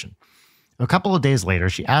situation. A couple of days later,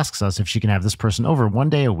 she asks us if she can have this person over 1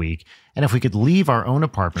 day a week and if we could leave our own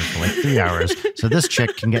apartment for like 3 hours so this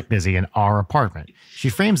chick can get busy in our apartment. She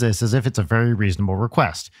frames this as if it's a very reasonable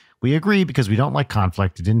request. We agree because we don't like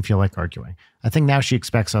conflict and didn't feel like arguing. I think now she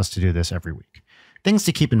expects us to do this every week. Things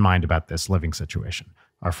to keep in mind about this living situation.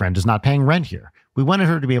 Our friend is not paying rent here. We wanted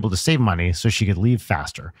her to be able to save money so she could leave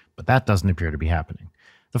faster, but that doesn't appear to be happening.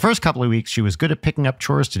 The first couple of weeks, she was good at picking up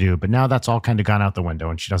chores to do, but now that's all kind of gone out the window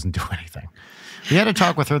and she doesn't do anything. We had a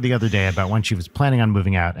talk with her the other day about when she was planning on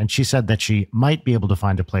moving out, and she said that she might be able to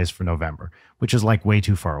find a place for November, which is like way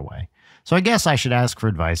too far away. So I guess I should ask for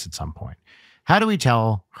advice at some point. How do we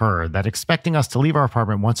tell her that expecting us to leave our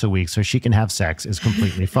apartment once a week so she can have sex is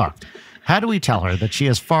completely fucked? How do we tell her that she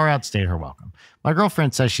has far outstayed her welcome? My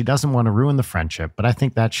girlfriend says she doesn't want to ruin the friendship, but I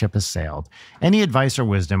think that ship has sailed. Any advice or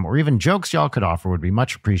wisdom or even jokes y'all could offer would be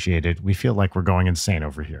much appreciated. We feel like we're going insane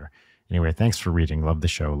over here. Anyway, thanks for reading. Love the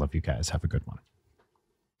show. Love you guys. Have a good one.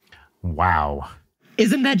 Wow.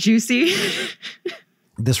 Isn't that juicy?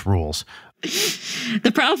 This rules.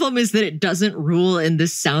 The problem is that it doesn't rule, and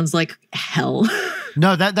this sounds like hell.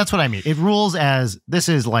 No, that's what I mean. It rules as this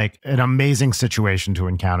is like an amazing situation to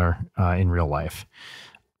encounter in real life.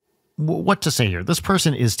 What to say here? This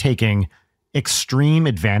person is taking extreme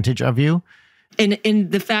advantage of you. And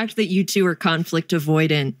the fact that you two are conflict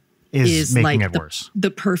avoidant is making like it worse. The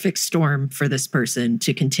perfect storm for this person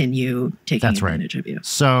to continue taking advantage of you.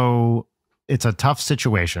 So it's a tough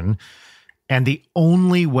situation. And the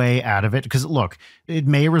only way out of it, because look, it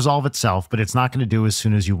may resolve itself, but it's not going to do as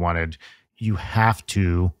soon as you wanted. You have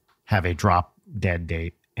to have a drop dead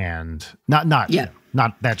date, and not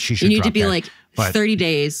that she should. You need to be dead, like 30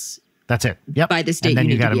 days. That's it. Yep. By this date, and then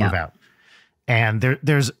you got to move out. out. And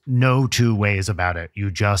there's no two ways about it.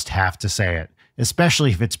 You just have to say it,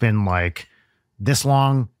 especially if it's been like this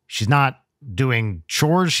long. She's not doing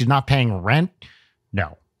chores. She's not paying rent.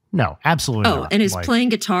 No, absolutely not. And is playing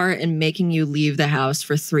guitar and making you leave the house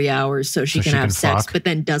for 3 hours so she can have sex, but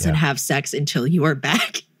then doesn't have sex until you are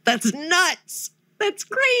back. That's nuts. That's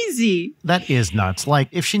crazy. That is nuts. Like,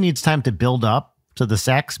 if she needs time to build up to the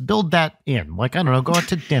sex, build that in. Like, I don't know, go out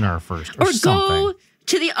to dinner first or something. Go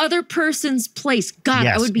to the other person's place. God,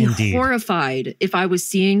 yes, I would be indeed. horrified if I was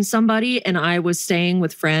seeing somebody and I was staying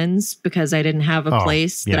with friends because I didn't have a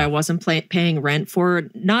place that I wasn't paying rent for.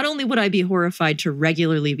 Not only would I be horrified to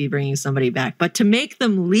regularly be bringing somebody back, but to make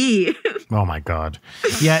them leave. Oh, my God.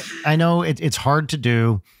 Yeah, I know it's hard to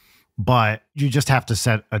do, but you just have to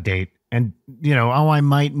set a date. And, I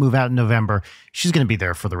might move out in November. She's going to be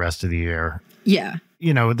there for the rest of the year. Yeah.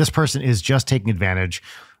 This person is just taking advantage.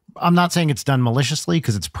 I'm not saying it's done maliciously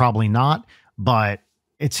because it's probably not, but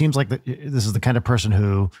it seems like this is the kind of person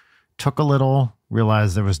who took a little,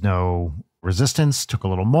 realized there was no resistance, took a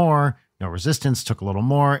little more, no resistance, took a little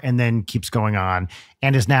more, and then keeps going on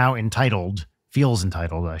and is now feels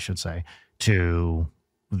entitled, I should say, to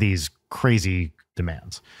these crazy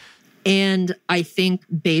demands. And I think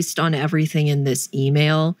based on everything in this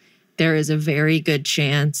email, there is a very good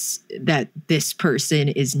chance that this person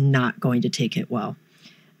is not going to take it well.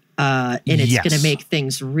 And it's going to make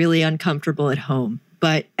things really uncomfortable at home.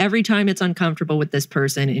 But every time it's uncomfortable with this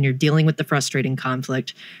person and you're dealing with the frustrating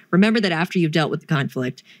conflict, remember that after you've dealt with the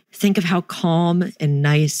conflict, think of how calm and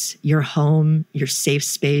nice your home, your safe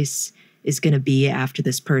space is going to be after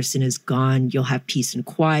this person is gone. You'll have peace and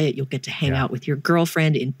quiet. You'll get to hang out with your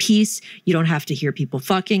girlfriend in peace. You don't have to hear people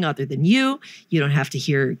fucking other than you. You don't have to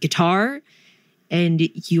hear guitar. And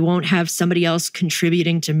you won't have somebody else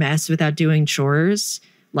contributing to mess without doing chores.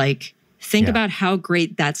 Like, think about how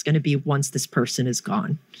great that's going to be once this person is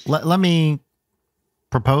gone. Let me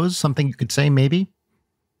propose something you could say, maybe.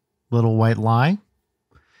 Little white lie.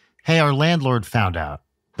 Hey, our landlord found out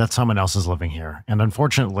that someone else is living here. And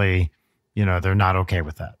unfortunately, they're not okay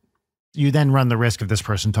with that. You then run the risk of this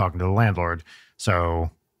person talking to the landlord.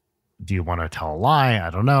 So do you want to tell a lie? I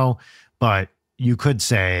don't know. But you could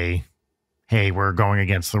say, hey, we're going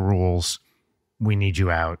against the rules. We need you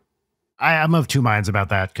out. I'm of two minds about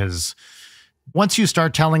that because once you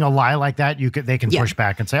start telling a lie like that, they can push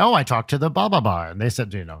back and say, oh, I talked to the blah, blah, blah. And they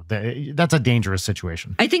said, that's a dangerous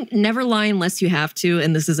situation. I think never lie unless you have to.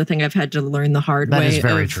 And this is a thing I've had to learn the hard way. That is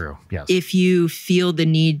very true. Yes. If you feel the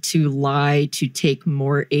need to lie to take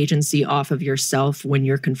more agency off of yourself when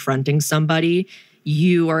you're confronting somebody,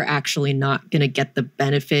 you are actually not going to get the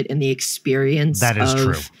benefit and the experience that is of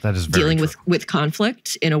true. That is very dealing true. with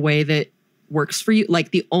conflict in a way that works for you.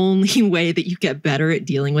 Like, the only way that you get better at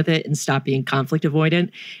dealing with it and stop being conflict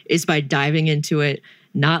avoidant is by diving into it,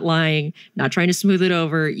 not lying, not trying to smooth it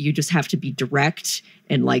over. You just have to be direct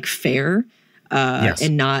and fair,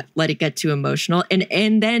 and not let it get too emotional.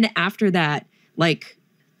 And then after that,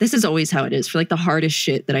 this is always how it is for the hardest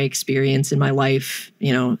shit that I experience in my life,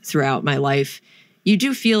 throughout my life. You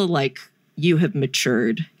do feel like you have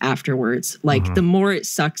matured afterwards. The more it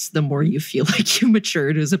sucks, the more you feel like you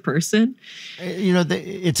matured as a person.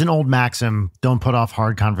 It's an old maxim. Don't put off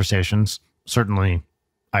hard conversations. Certainly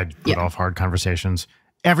I'd put off hard conversations.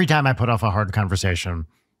 Every time I put off a hard conversation,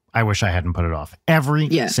 I wish I hadn't put it off. Every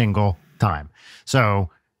single time. So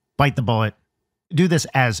bite the bullet. Do this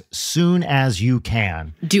as soon as you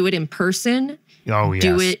can. Do it in person. Oh, yes.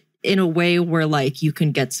 Do it in a way where like you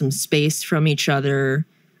can get some space from each other,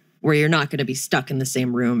 where you're not going to be stuck in the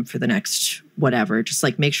same room for the next whatever. Just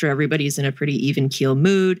like make sure everybody's in a pretty even keel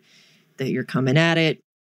mood, that you're coming at it.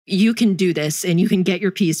 You can do this and you can get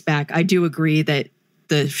your peace back. I do agree that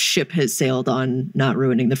the ship has sailed on not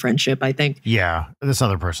ruining the friendship, I think. Yeah. This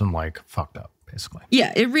other person like fucked up, basically.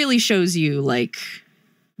 Yeah. It really shows you like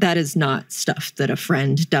that is not stuff that a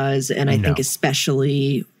friend does. And I think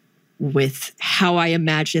especially with how I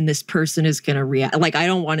imagine this person is going to react. Like, I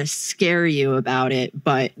don't want to scare you about it,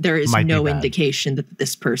 but there is no indication that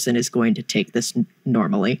this person is going to take this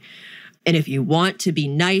normally. And if you want to be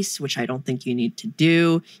nice, which I don't think you need to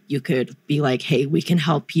do, you could be like, hey, we can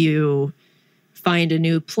help you find a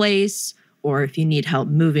new place. Or if you need help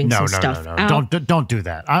moving stuff out. Don't do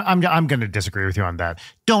that. I'm going to disagree with you on that.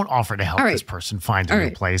 Don't offer to help this person find a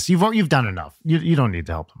new place. You've done enough. You don't need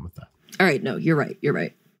to help them with that. All right. No, you're right. You're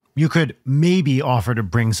right. You could maybe offer to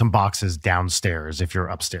bring some boxes downstairs if you're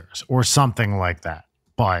upstairs or something like that.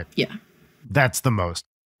 But that's the most.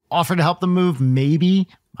 Offer to help them move, maybe.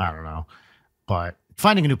 I don't know. But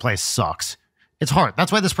finding a new place sucks. It's hard.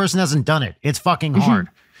 That's why this person hasn't done it. It's fucking hard.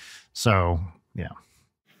 So, yeah.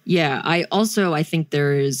 Yeah, I think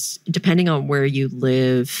there is, depending on where you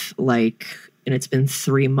live, like, and it's been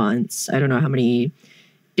 3 months. I don't know how many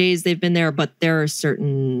days they've been there, but there are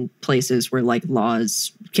certain places where like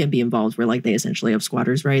laws can be involved where like they essentially have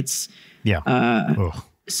squatters' rights. Yeah.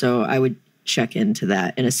 So I would check into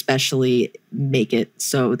that and especially make it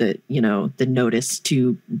so that, you know, the notice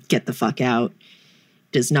to get the fuck out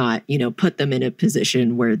does not, you know, put them in a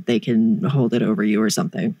position where they can hold it over you or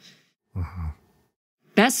something.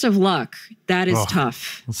 Best of luck. That is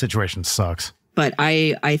tough. The situation sucks. But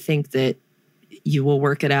I think that you will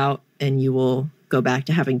work it out and you will go back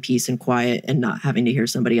to having peace and quiet and not having to hear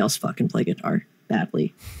somebody else fucking play guitar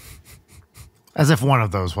badly. As if one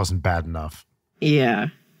of those wasn't bad enough. Yeah.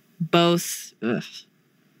 Both. Ugh.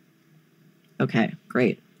 Okay,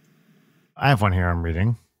 great. I have one here I'm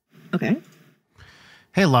reading. Okay.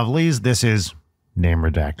 Hey, lovelies. This is name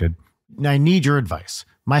redacted. I need your advice.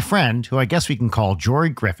 My friend, who I guess we can call Jory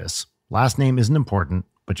Griffiths, last name isn't important,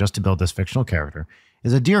 but just to build this fictional character,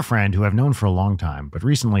 is a dear friend who I've known for a long time, but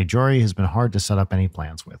recently Jory has been hard to set up any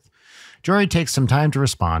plans with. Jory takes some time to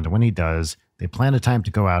respond, and when he does, they plan a time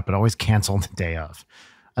to go out, but always cancel the day of.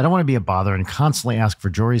 I don't want to be a bother and constantly ask for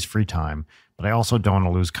Jory's free time, but I also don't want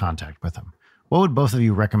to lose contact with him. What would both of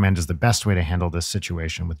you recommend is the best way to handle this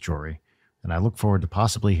situation with Jory? And I look forward to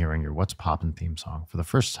possibly hearing your What's Poppin' theme song for the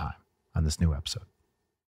first time on this new episode.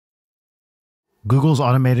 Google's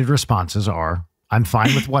automated responses are, I'm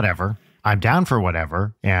fine with whatever, I'm down for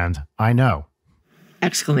whatever, and I know.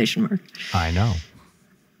 Exclamation mark. I know.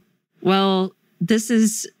 Well, this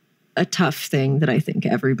is a tough thing that I think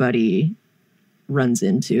everybody runs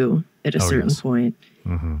into at a certain point.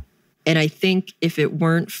 Mm-hmm. And I think if it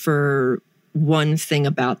weren't for one thing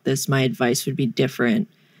about this, my advice would be different.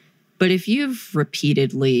 But if you've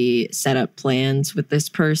repeatedly set up plans with this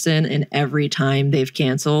person and every time they've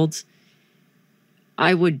canceled,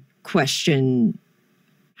 I would question,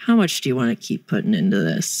 how much do you want to keep putting into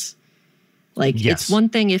this? Like, It's one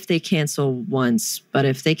thing if they cancel once, but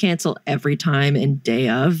if they cancel every time and day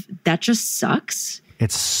of, that just sucks.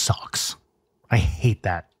 It sucks. I hate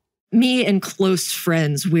that. Me and close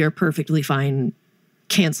friends, we are perfectly fine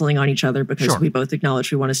canceling on each other because we both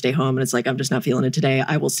acknowledge we want to stay home. And it's like, I'm just not feeling it today.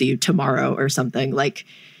 I will see you tomorrow or something. Like,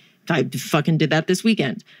 I fucking did that this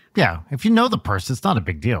weekend. Yeah. If you know the person, it's not a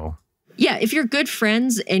big deal. Yeah. If you're good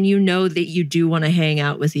friends and you know that you do want to hang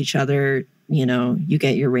out with each other, you know, you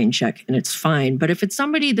get your rain check and it's fine. But if it's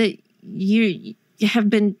somebody that you have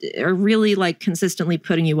been are really like consistently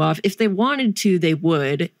putting you off, if they wanted to, they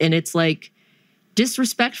would. And it's like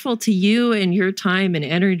disrespectful to you and your time and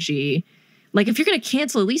energy. Like, if you're going to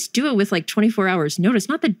cancel, at least do it with like 24 hours notice,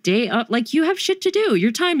 not the day up. Like, you have shit to do.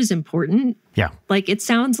 Your time is important. Yeah. Like, it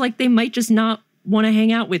sounds like they might just not want to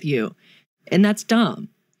hang out with you. And that's dumb.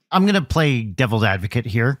 I'm going to play devil's advocate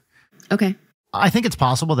here. Okay. I think it's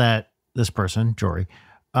possible that this person, Jory,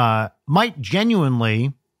 might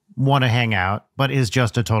genuinely want to hang out, but is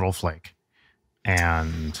just a total flake.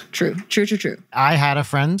 And True. I had a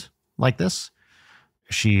friend like this.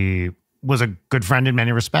 She was a good friend in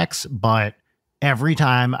many respects, but every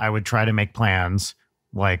time I would try to make plans,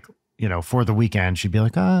 like, you know, for the weekend, she'd be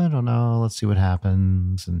like, I don't know, let's see what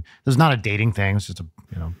happens. And it was not a dating thing. It's just a,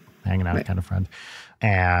 you know, hanging out Right. kind of friend.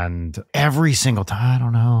 And every single time, I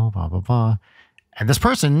don't know, blah, blah, blah. And this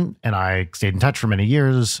person and I stayed in touch for many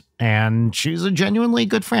years, and she's a genuinely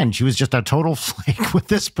good friend. She was just a total flake with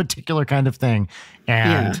this particular kind of thing.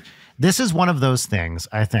 And this is one of those things,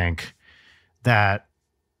 I think, that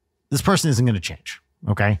this person isn't going to change.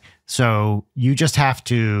 Okay. So you just have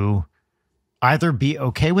to either be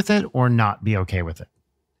okay with it or not be okay with it.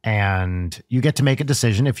 And you get to make a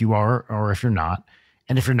decision if you are or if you're not.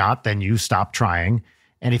 And if you're not, then you stop trying.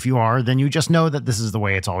 And if you are, then you just know that this is the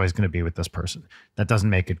way it's always going to be with this person. That doesn't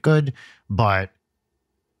make it good. But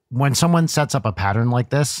when someone sets up a pattern like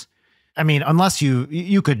this, I mean, unless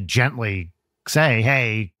you could gently say,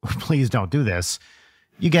 hey, please don't do this.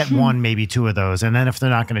 You get one, maybe two of those. And then if they're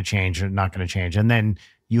not going to change, they're not going to change. And then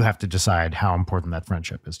you have to decide how important that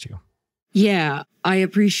friendship is to you. Yeah, I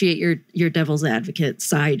appreciate your devil's advocate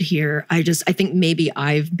side here. I think maybe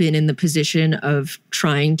I've been in the position of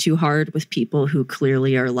trying too hard with people who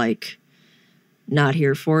clearly are like not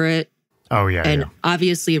here for it. Oh, yeah. And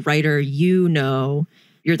obviously, Ryder,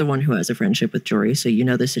 you're the one who has a friendship with Jory, so you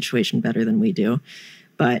know the situation better than we do.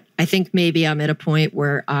 But I think maybe I'm at a point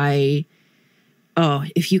where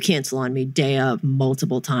if you cancel on me day of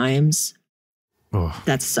multiple times,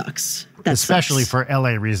 that sucks. Especially for LA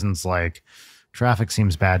reasons like traffic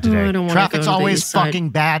seems bad today. Traffic's always fucking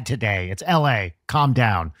bad today. It's LA. Calm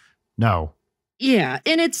down. No. Yeah.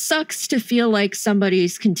 And it sucks to feel like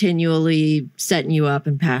somebody's continually setting you up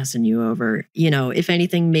and passing you over. You know, if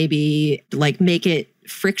anything, maybe like make it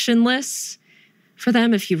frictionless for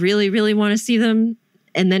them if you really, really want to see them.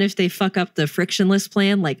 And then if they fuck up the frictionless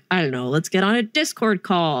plan, like, I don't know, let's get on a Discord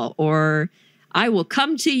call or I will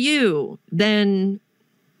come to you, then,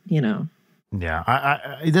 Yeah,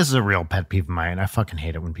 I this is a real pet peeve of mine. I fucking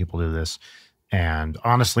hate it when people do this. And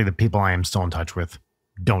honestly, the people I am still in touch with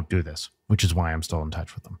don't do this, which is why I'm still in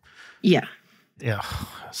touch with them. Yeah. Yeah,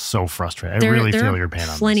 so frustrating. I really feel your pain on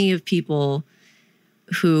this. Plenty of people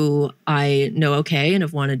who I know and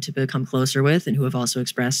have wanted to become closer with and who have also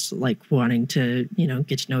expressed like wanting to,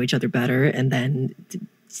 get to know each other better. And then they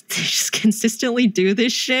just consistently do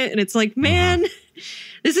this shit. And it's like, man,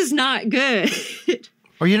 this is not good.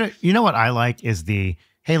 Or you know what I like is the,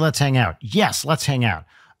 hey, let's hang out. Yes, let's hang out.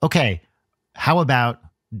 Okay, how about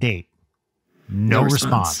date? No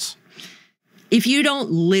response. If you don't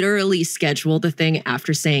literally schedule the thing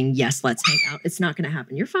after saying, yes, let's hang out, it's not going to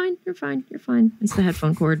happen. You're fine. You're fine. You're fine. It's the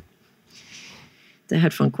headphone cord. The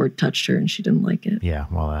headphone cord touched her and she didn't like it. Yeah,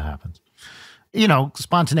 well, that happens.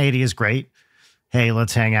 Spontaneity is great. Hey,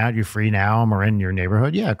 let's hang out. You free now? We're in your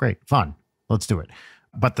neighborhood. Yeah, great. Fun. Let's do it.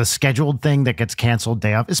 But the scheduled thing that gets canceled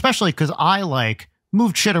day of, especially because I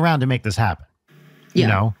moved shit around to make this happen.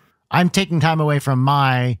 Yeah. I'm taking time away from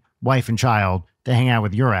my wife and child to hang out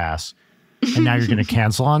with your ass. And now you're going to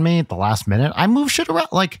cancel on me at the last minute. I move shit around.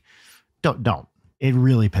 Don't. It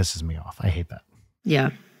really pisses me off. I hate that. Yeah.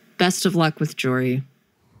 Best of luck with Jory.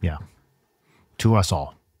 Yeah. To us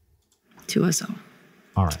all. To us all.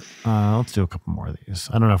 All right. Let's do a couple more of these.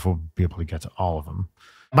 I don't know if we'll be able to get to all of them.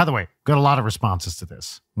 By the way, got a lot of responses to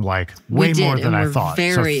this. Way more than I thought.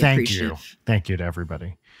 So thank you. Thank you to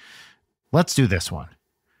everybody. Let's do this one.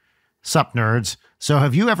 Sup, nerds. So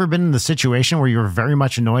have you ever been in the situation where you're very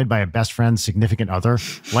much annoyed by a best friend's significant other?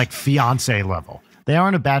 Like fiance level. They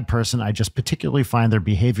aren't a bad person. I just particularly find their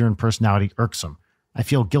behavior and personality irksome. I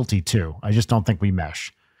feel guilty too. I just don't think we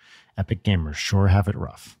mesh. Epic gamers sure have it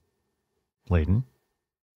rough. Layden?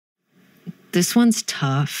 This one's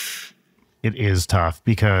tough. It is tough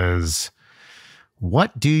because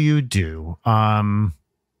what do you do?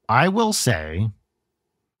 I will say,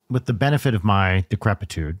 with the benefit of my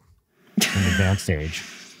decrepitude in advanced age,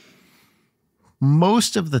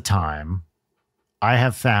 most of the time I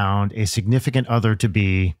have found a significant other to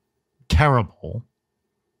be terrible.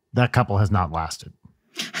 That couple has not lasted.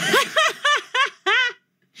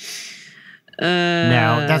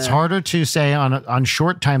 Now, that's harder to say on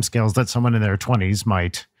short time scales that someone in their 20s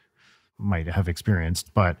might have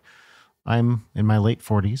experienced, but I'm in my late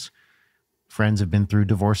 40s. Friends have been through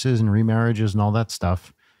divorces and remarriages and all that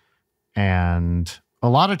stuff. And a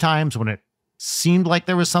lot of times when it seemed like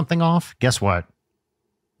there was something off, guess what?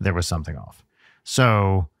 There was something off.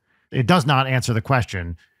 So it does not answer the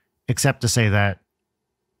question, except to say that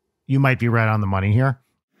you might be right on the money here.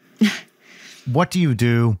 What do you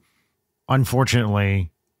do?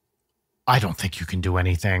 Unfortunately, I don't think you can do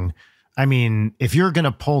anything. I mean, if you're going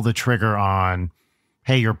to pull the trigger on,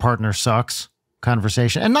 hey, your partner sucks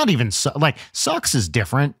conversation, and not even sucks is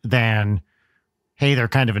different than, hey, they're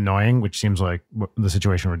kind of annoying, which seems like the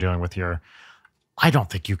situation we're dealing with here. I don't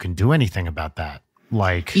think you can do anything about that.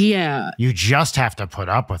 Like, yeah, you just have to put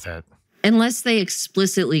up with it. unless they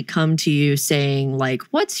explicitly come to you saying, like,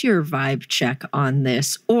 what's your vibe check on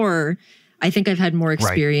this? Or I think I've had more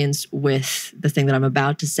experience with the thing that I'm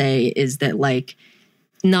about to say is that, like,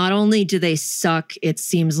 not only do they suck, it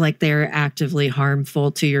seems like they're actively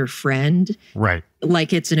harmful to your friend. Right.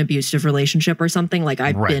 Like it's an abusive relationship or something. Like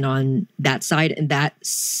I've been on that side, and that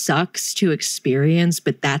sucks to experience.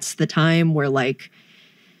 But that's the time where, like,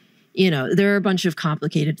 you know, there are a bunch of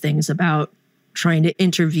complicated things about trying to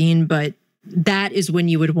intervene. But that is when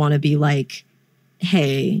you would want to be like,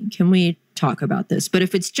 hey, can we talk about this? But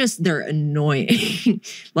if it's just they're annoying,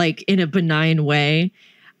 like in a benign way,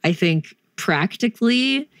 I think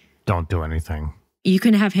practically don't do anything. You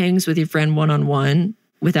can have hangs with your friend one-on-one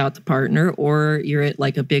without the partner, or you're at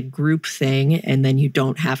like a big group thing and then you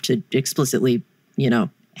don't have to explicitly, you know,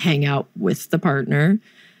 hang out with the partner.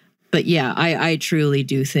 But yeah, I truly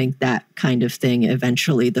do think that kind of thing,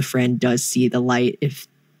 eventually the friend does see the light if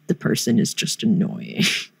the person is just annoying.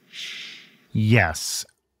 Yes.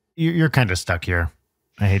 You're kind of stuck here.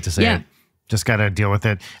 I hate to say it. Just got to deal with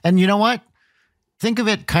it. And you know what? Think of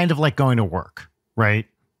it kind of like going to work, right?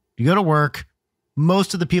 You go to work,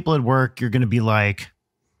 most of the people at work, you're going to be like,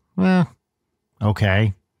 well,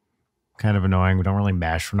 okay, kind of annoying. We don't really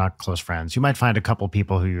mesh. We're not close friends. You might find a couple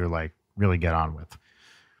people who you're like really get on with.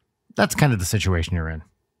 That's kind of the situation you're in.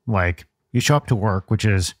 Like you show up to work, which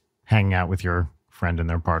is hanging out with your friend and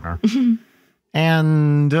their partner.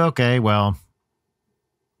 And okay, well,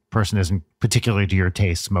 person isn't particularly to your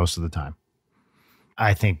taste most of the time.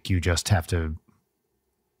 I think you just have to,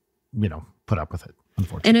 you know, put up with it,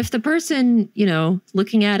 unfortunately. And if the person, you know,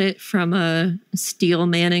 looking at it from a Steel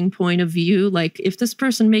Manning point of view, like if this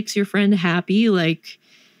person makes your friend happy, like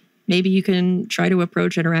maybe you can try to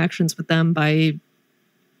approach interactions with them by,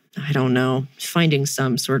 I don't know, finding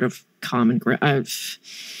some sort of common ground.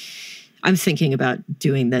 I'm thinking about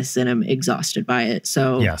doing this and I'm exhausted by it.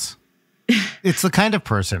 So yes, it's the kind of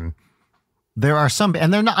person. There are some,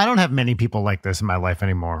 and they're not, I don't have many people like this in my life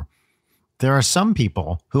anymore. There are some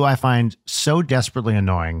people who I find so desperately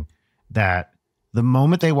annoying that the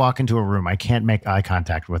moment they walk into a room, I can't make eye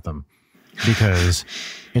contact with them because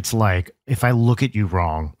it's like, if I look at you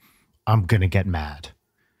wrong, I'm going to get mad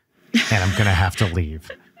and I'm going to have to leave.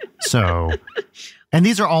 So, and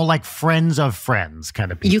these are all like friends of friends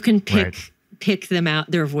kind of people. You can pick them out,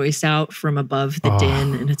 their voice out from above the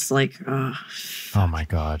din. And it's like, oh my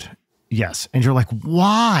God. Yes. And you're like,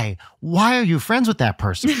 why? Why are you friends with that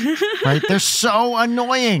person? Right? They're so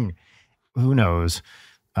annoying. Who knows?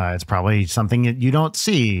 It's probably something that you don't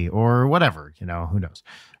see or whatever, you know, who knows?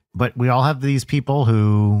 But we all have these people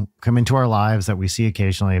who come into our lives that we see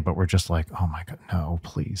occasionally, but we're just like, oh my God, no,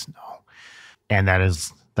 please, no. And that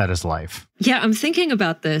is life. Yeah. I'm thinking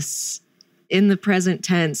about this in the present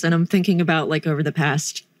tense. And I'm thinking about like over the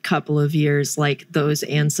past couple of years, like those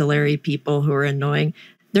ancillary people who are annoying.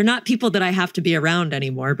 They're not people that I have to be around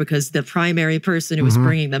anymore because the primary person who was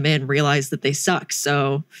bringing them in realized that they suck.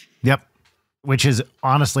 So, yep. Which is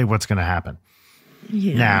honestly what's going to happen.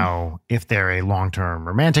 Yeah. Now, if they're a long-term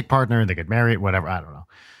romantic partner, they get married, whatever, I don't know.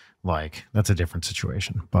 Like, that's a different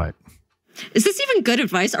situation. But is this even good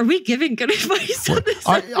advice? Are we giving good advice on this?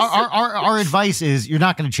 Our advice is you're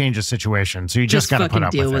not going to change the situation, so you just got to put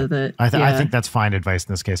up with it. I think that's fine advice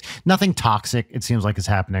in this case. Nothing toxic, it seems like, is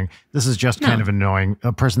happening. This is just kind of annoying.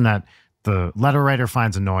 A person that the letter writer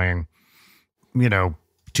finds annoying, you know,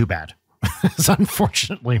 too bad. It's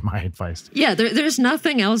unfortunately my advice. Yeah, there's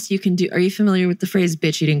nothing else you can do. Are you familiar with the phrase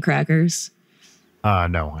bitch eating crackers?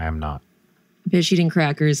 No, I am not. Bitch eating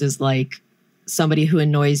crackers is like somebody who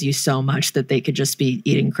annoys you so much that they could just be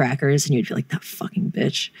eating crackers and you'd be like, that fucking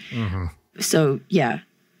bitch. So yeah,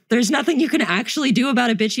 there's nothing you can actually do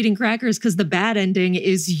about a bitch eating crackers because the bad ending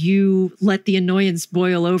is you let the annoyance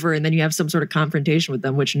boil over and then you have some sort of confrontation with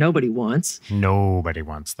them, which nobody wants. Nobody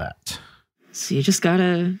wants that. So you just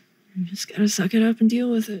gotta suck it up and deal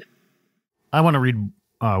with it. I want to read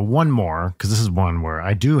one more because this is one where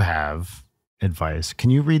I do have advice. Can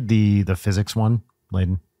you read the physics one,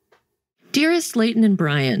 Layden? Dearest Leighton and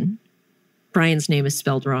Brian. Brian's name is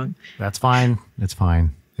spelled wrong. That's fine. It's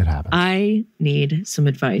fine. It happens. I need some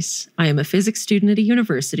advice. I am a physics student at a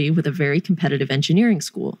university with a very competitive engineering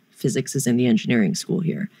school. Physics is in the engineering school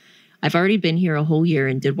here. I've already been here a whole year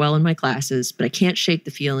and did well in my classes, but I can't shake the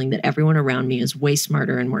feeling that everyone around me is way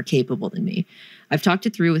smarter and more capable than me. I've talked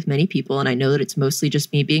it through with many people, and I know that it's mostly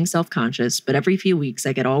just me being self-conscious, but every few weeks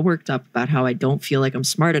I get all worked up about how I don't feel like I'm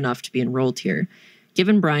smart enough to be enrolled here.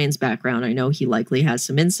 Given Brian's background, I know he likely has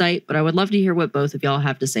some insight, but I would love to hear what both of y'all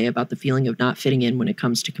have to say about the feeling of not fitting in when it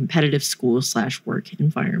comes to competitive school/work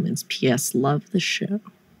environments. P.S. Love the show.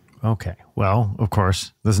 Okay. Well, of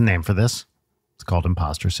course, there's a name for this. It's called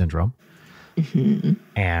imposter syndrome. Mm-hmm.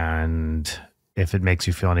 And if it makes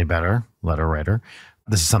you feel any better, letter writer,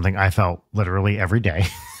 this is something I felt literally every day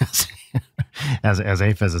as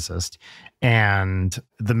a physicist. And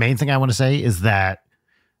the main thing I want to say is that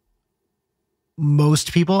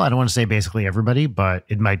most people, I don't want to say basically everybody, but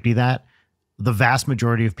it might be that the vast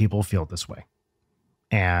majority of people feel this way.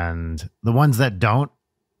 And the ones that don't,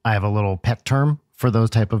 I have a little pet term for those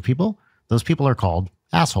type of people. Those people are called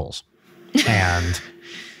assholes. And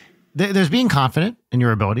there's being confident in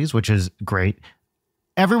your abilities, which is great.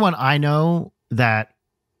 Everyone I know that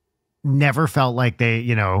never felt like they,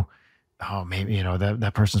 oh, maybe,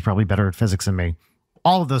 that person's probably better at physics than me.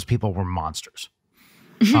 All of those people were monsters.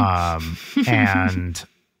 And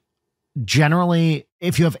generally,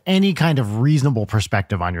 if you have any kind of reasonable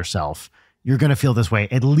perspective on yourself, you're going to feel this way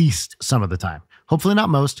at least some of the time. Hopefully not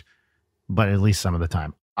most, but at least some of the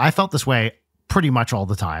time. I felt this way pretty much all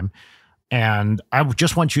the time. And I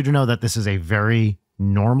just want you to know that this is a very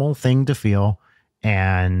normal thing to feel.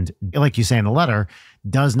 And like you say in the letter,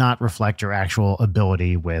 does not reflect your actual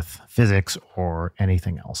ability with physics or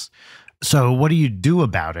anything else. So what do you do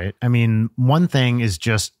about it? I mean, one thing is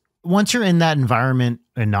just once you're in that environment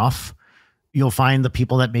enough, you'll find the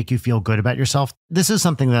people that make you feel good about yourself. This is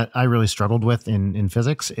something that I really struggled with in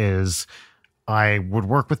physics is I would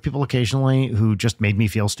work with people occasionally who just made me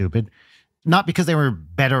feel stupid. Not because they were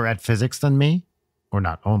better at physics than me, or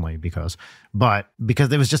not only because, but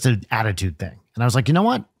because it was just an attitude thing. And I was like, you know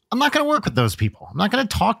what? I'm not going to work with those people. I'm not going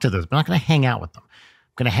to talk to those. I'm not going to hang out with them.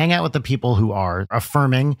 I'm going to hang out with the people who are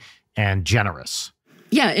affirming and generous.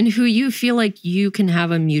 Yeah, and who you feel like you can have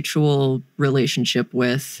a mutual relationship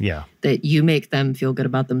with. Yeah. That you make them feel good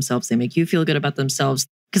about themselves. They make you feel good about themselves.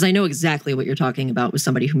 Because I know exactly what you're talking about with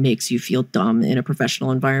somebody who makes you feel dumb in a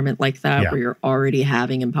professional environment like that, where you're already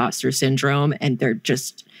having imposter syndrome and their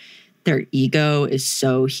ego is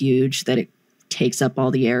so huge that it takes up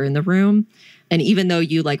all the air in the room. And even though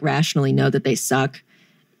you rationally know that they suck,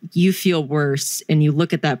 you feel worse and you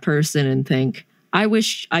look at that person and think, I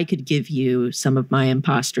wish I could give you some of my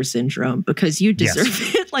imposter syndrome because you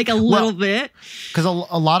deserve it a little bit. Because a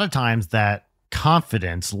lot of times that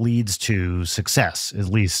confidence leads to success, at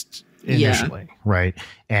least initially, right?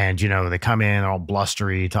 And, they come in all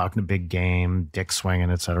blustery, talking a big game, dick swinging,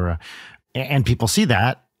 etc. And people see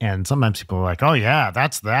that. And sometimes people are like, oh, yeah,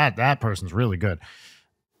 that person's really good.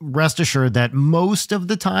 Rest assured that most of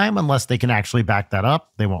the time, unless they can actually back that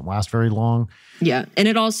up, they won't last very long. Yeah. And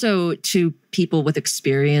it also, to people with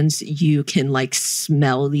experience, you can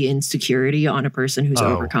smell the insecurity on a person who's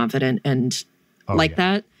overconfident and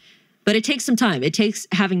that. But it takes some time. It takes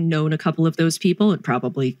having known a couple of those people and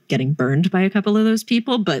probably getting burned by a couple of those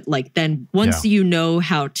people. But then once you know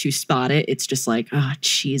how to spot it, it's just oh,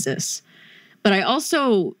 Jesus. But I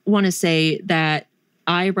also want to say that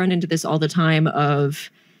I run into this all the time of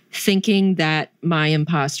thinking that my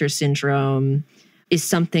imposter syndrome is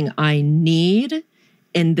something I need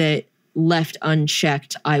and that left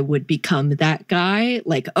unchecked, I would become that guy.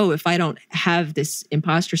 If I don't have this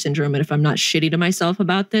imposter syndrome and if I'm not shitty to myself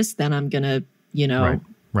about this, then I'm going to,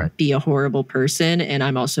 be a horrible person. And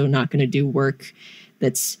I'm also not going to do work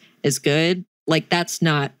that's as good. That's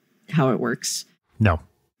not how it works. No.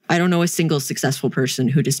 I don't know a single successful person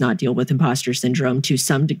who does not deal with imposter syndrome to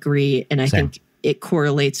some degree. And I think it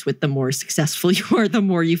correlates with the more successful you are, the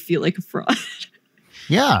more you feel like a fraud.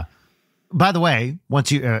 Yeah. By the way, once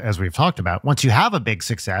you, as we've talked about, once you have a big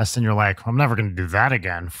success and you're like, I'm never going to do that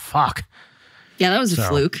again. Fuck. Yeah, that was a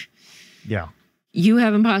fluke. Yeah. You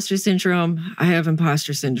have imposter syndrome. I have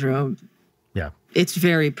imposter syndrome. Yeah. It's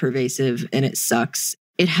very pervasive and it sucks.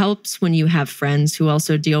 It helps when you have friends who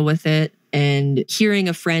also deal with it. And hearing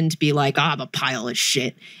a friend be like, I'm a pile of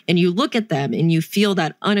shit. And you look at them and you feel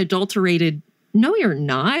that unadulterated, no, you're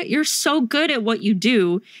not. You're so good at what you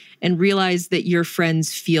do. And realize that your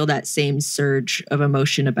friends feel that same surge of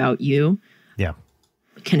emotion about you. Yeah.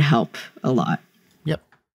 Can help a lot. Yep.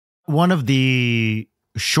 One of the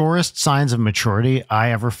surest signs of maturity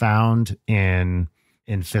I ever found in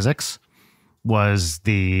physics was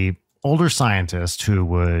the older scientist who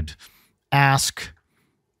would ask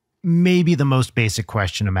maybe the most basic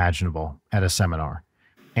question imaginable at a seminar.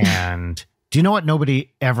 And do you know what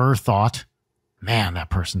nobody ever thought? Man,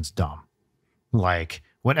 that person's dumb.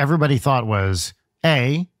 What everybody thought was,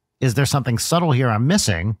 A, is there something subtle here I'm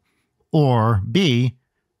missing? Or B,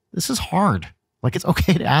 this is hard. It's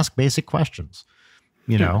okay to ask basic questions,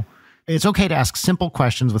 you know? It's okay to ask simple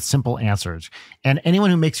questions with simple answers. And anyone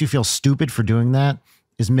who makes you feel stupid for doing that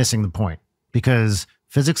is missing the point, because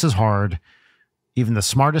physics is hard. Even the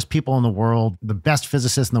smartest people in the world, the best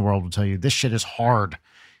physicists in the world will tell you this shit is hard.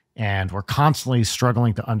 And we're constantly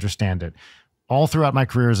struggling to understand it. All throughout my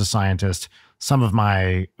career as a scientist, all of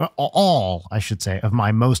my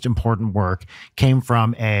most important work came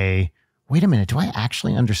from wait a minute, do I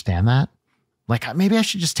actually understand that? Like, maybe I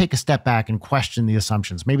should just take a step back and question the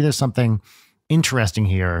assumptions. Maybe there's something interesting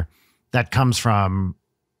here that comes from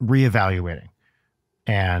reevaluating.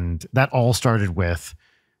 And that all started with,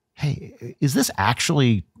 hey, is this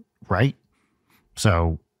actually right?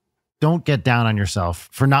 So don't get down on yourself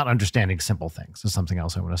for not understanding simple things is something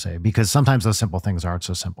else I want to say, because sometimes those simple things aren't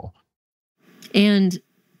so simple. And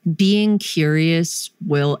being curious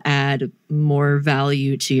will add more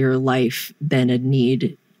value to your life than a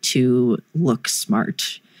need to look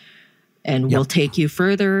smart, and will take you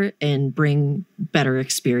further and bring better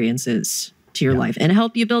experiences to your life and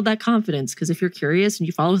help you build that confidence. Because if you're curious and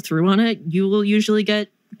you follow through on it, you will usually get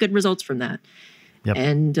good results from that.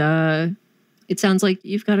 And it sounds like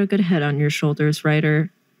you've got a good head on your shoulders, Ryder.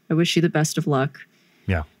 I wish you the best of luck.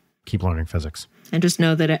 Yeah. Keep learning physics. And just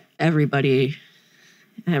know that everybody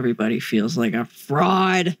feels like a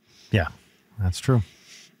fraud. Yeah, that's true.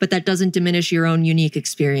 But that doesn't diminish your own unique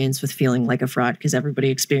experience with feeling like a fraud, because everybody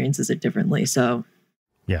experiences it differently. So,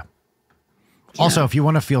 yeah. Also, if you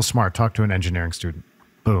want to feel smart, talk to an engineering student.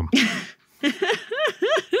 Boom.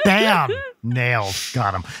 Bam! Nailed.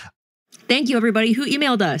 Got him. Thank you, everybody who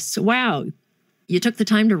emailed us. Wow. You took the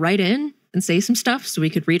time to write in and say some stuff so we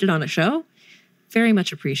could read it on a show. Very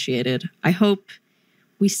much appreciated. I hope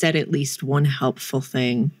we said at least one helpful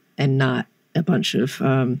thing and not a bunch of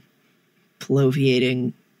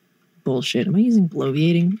bloviating bullshit. Am I using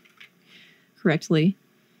bloviating correctly?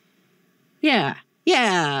 Yeah,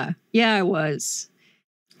 I was.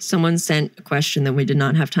 Someone sent a question that we did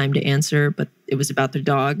not have time to answer, but it was about their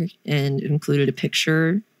dog and it included a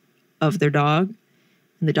picture of their dog.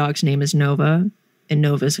 And the dog's name is Nova, and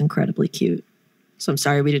Nova's incredibly cute. So I'm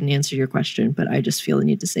sorry we didn't answer your question, but I just feel the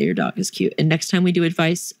need to say your dog is cute. And next time we do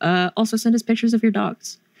advice, also send us pictures of your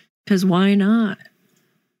dogs, because why not?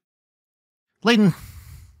 Layden,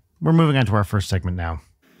 we're moving on to our first segment now.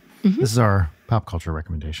 This is our pop culture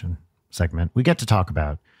recommendation segment. We get to talk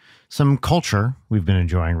about some culture we've been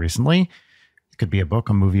enjoying recently. It could be a book,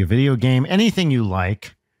 a movie, a video game, anything you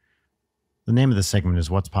like. The name of the segment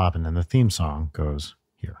is What's Poppin', and the theme song goes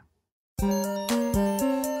here.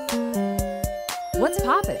 What's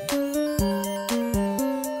poppin'?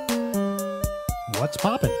 What's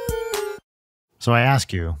poppin'? So I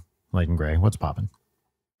ask you, Layden Gray, what's poppin'?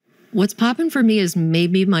 What's poppin' for me is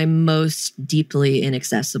maybe my most deeply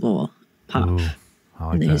inaccessible pop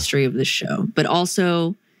in the history of the show. But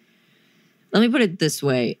also, let me put it this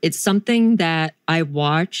way. It's something that I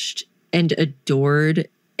watched and adored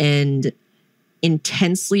and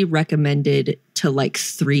intensely recommended to like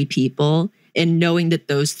 3 people, and knowing that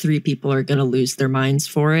those 3 people are going to lose their minds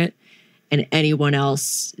for it and anyone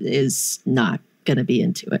else is not going to be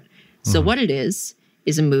into it. So what it is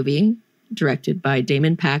a movie directed by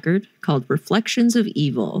Damon Packard called Reflections of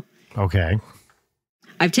Evil. Okay.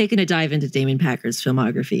 I've taken a dive into Damon Packard's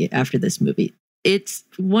filmography after this movie. It's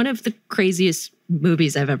one of the craziest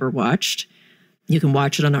movies I've ever watched. You can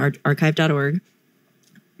watch it on archive.org.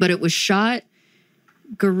 But it was shot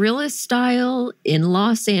guerrilla style in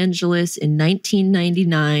Los Angeles in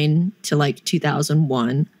 1999 to like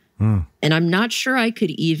 2001. And I'm not sure I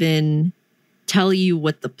could even tell you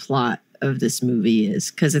what the plot of this movie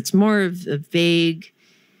is, because it's more of a vague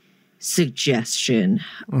suggestion.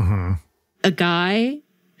 A guy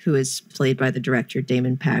who is played by the director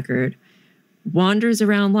Damon Packard wanders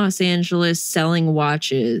around Los Angeles selling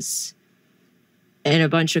watches, and a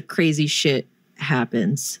bunch of crazy shit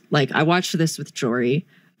happens. Like, I watched this with Jory,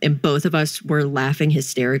 and both of us were laughing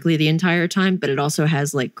hysterically the entire time, but it also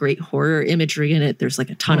has like great horror imagery in it. There's like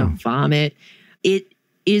a ton of vomit. It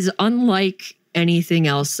is unlike anything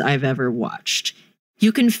else I've ever watched.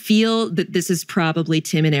 You can feel that this is probably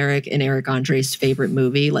Tim and Eric Andre's favorite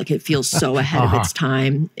movie. Like, it feels so ahead of its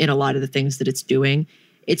time in a lot of the things that it's doing.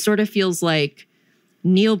 It sort of feels like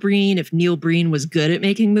Neil Breen, if Neil Breen was good at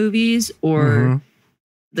making movies, or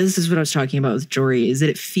this is what I was talking about with Jory, is that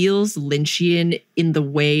it feels Lynchian in the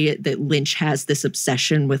way that Lynch has this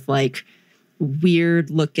obsession with like weird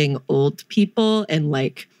looking old people and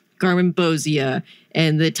like Garmin Bozia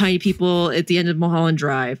and the tiny people at the end of Mulholland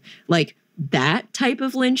Drive. Like, that type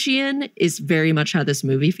of Lynchian is very much how this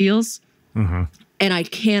movie feels. And I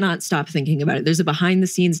cannot stop thinking about it. There's a behind the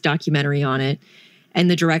scenes documentary on it. And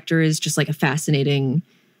the director is just like a fascinating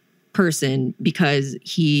person because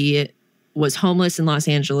he was homeless in Los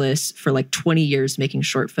Angeles for like 20 years making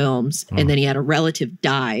short films. And then he had a relative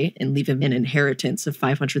die and leave him an inheritance of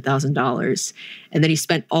 $500,000. And then he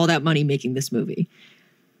spent all that money making this movie.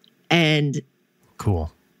 And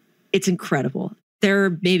cool. It's incredible. There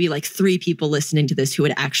are maybe like 3 people listening to this who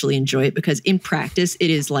would actually enjoy it because in practice, it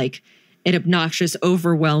is like an obnoxious,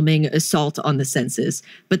 overwhelming assault on the senses.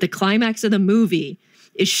 But the climax of the movie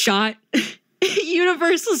is shot at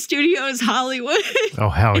Universal Studios Hollywood. Oh,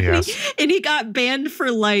 hell yes. and he got banned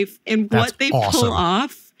for life. And That's what they awesome. pull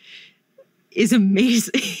off is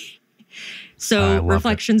amazing. So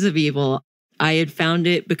Reflections of Evil, I had found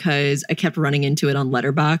it because I kept running into it on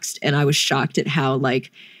Letterboxd, and I was shocked at how,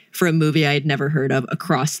 like, for a movie I had never heard of,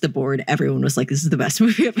 across the board, everyone was like, this is the best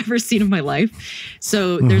movie I've ever seen in my life.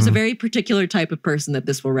 So there's a very particular type of person that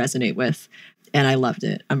this will resonate with, and I loved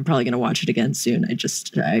it. I'm probably going to watch it again soon.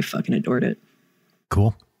 I fucking adored it.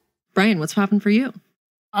 Cool. Brian, what's popping for you?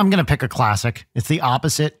 I'm going to pick a classic. It's the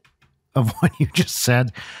opposite of what you just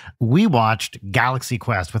said. We watched Galaxy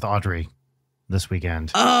Quest with Audrey this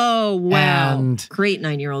weekend. Oh, wow. And great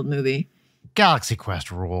 9-year-old movie. Galaxy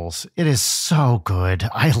Quest rules. It is so good.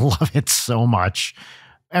 I love it so much.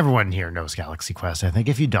 Everyone here knows Galaxy Quest, I think.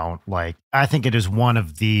 If you don't, like, I think it is one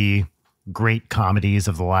of the great comedies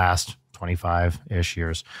of the last 25-ish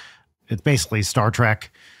years. It's basically Star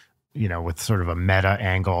Trek, you know, with sort of a meta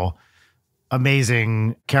angle.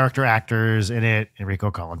 Amazing character actors in it.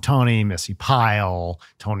 Enrico Colantoni, Missy Pyle,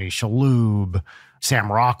 Tony Shalhoub,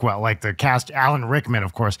 Sam Rockwell, like the cast, Alan Rickman,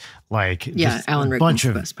 of course, like Alan Rickman's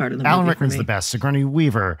the best part of the movie. Alan Rickman's the best. Sigourney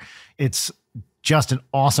Weaver. It's just an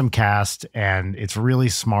awesome cast, and it's really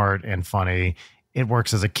smart and funny. It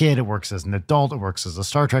works as a kid. It works as an adult. It works as a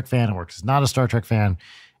Star Trek fan. It works as not a Star Trek fan.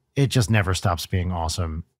 It just never stops being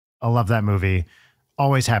awesome. I love that movie.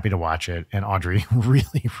 Always happy to watch it. And Audrey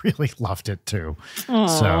really, really loved it too.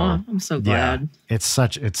 Aww, I'm so glad. Yeah,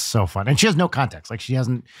 it's so fun. And she has no context. Like she's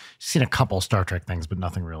seen a couple Star Trek things, but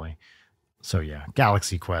nothing really. So yeah,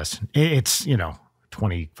 Galaxy Quest. It's,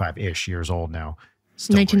 25-ish years old now.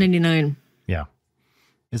 Still 1999. great. Yeah.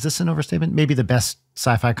 Is this an overstatement? Maybe the best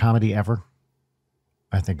sci-fi comedy ever?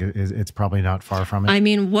 I think it's probably not far from it. I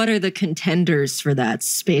mean, what are the contenders for that?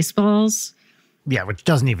 Spaceballs? Yeah, which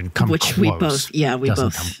doesn't even come close. We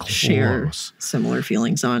both share similar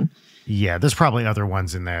feelings on. Yeah, there's probably other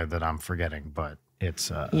ones in there that I'm forgetting, but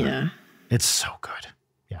it's it's so good.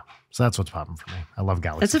 Yeah, so that's what's popping for me. I love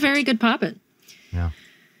Galaxy. That's a very good poppin'. Yeah.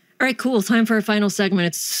 All right, cool. Time for our final segment.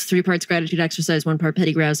 It's 3 parts gratitude exercise, 1 part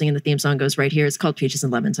petty grousing, and the theme song goes right here. It's called Peaches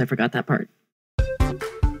and Lemons. I forgot that part.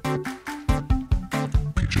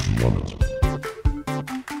 Peaches and lemons.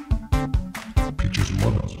 Peaches and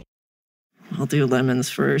lemons. I'll do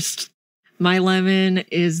lemons first. My lemon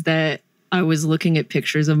is that I was looking at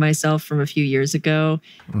pictures of myself from a few years ago,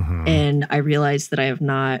 and I realized that I have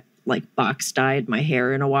not box dyed my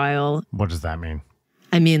hair in a while. What does that mean?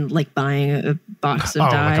 I mean, like buying a box of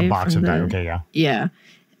dye. Like a box of dye. Okay, yeah. Yeah.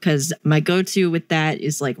 Because my go-to with that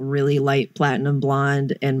is like really light platinum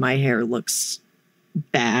blonde, and my hair looks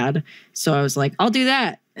bad. So I was like, I'll do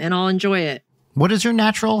that and I'll enjoy it. What is your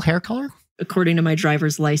natural hair color? According to my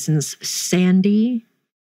driver's license, sandy.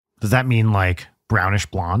 Does that mean like brownish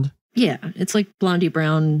blonde? Yeah, it's like blondie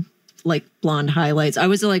brown, like blonde highlights. I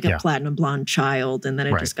was like a platinum blonde child, and then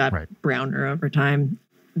it just got browner over time.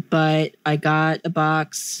 But I got a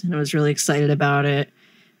box and I was really excited about it.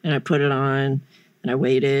 And I put it on and I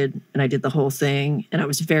waited and I did the whole thing. And I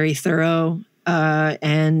was very thorough.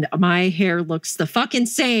 And my hair looks the fucking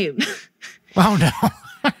same. Oh, no.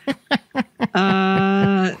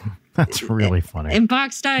 That's really funny. And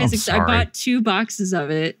box dyes, I bought 2 boxes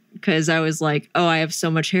of it because I was like, oh, I have so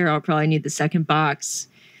much hair, I'll probably need the second box.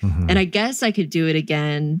 And I guess I could do it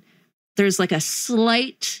again. There's like a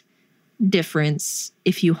slight difference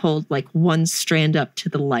if you hold like one strand up to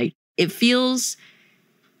the light. It feels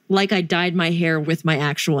like I dyed my hair with my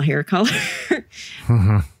actual hair color.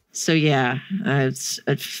 So yeah, it's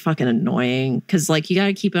fucking annoying because like you got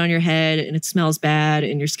to keep it on your head and it smells bad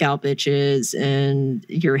and your scalp itches and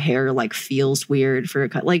your hair like feels weird for a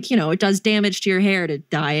cut. Like, it does damage to your hair to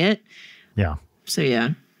dye it. Yeah. So yeah,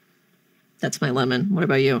 that's my lemon. What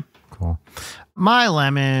about you? Cool. My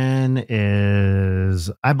lemon is,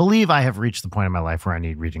 I believe I have reached the point in my life where I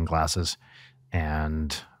need reading glasses,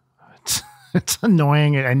 and it's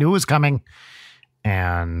annoying. I knew it was coming,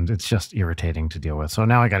 and it's just irritating to deal with. So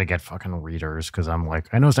now I got to get fucking readers because I'm like,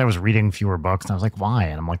 I noticed I was reading fewer books, and I was like, why?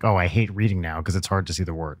 And I'm like, oh, I hate reading now because it's hard to see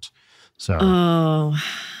the words. So,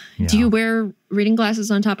 do you wear reading glasses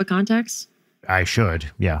on top of contacts? I should,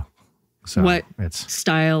 yeah. So What it's,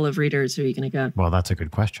 style of readers are you going to get? well, that's a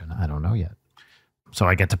good question. I don't know yet. So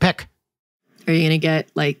I get to pick. Are you going to get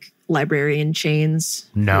like librarian chains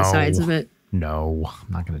for No. the sides of it? No,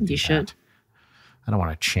 I'm not going to do You that. should. I don't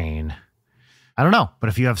want a chain. I don't know. But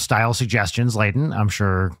if you have style suggestions, Layton, I'm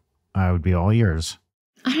sure I would be all yours.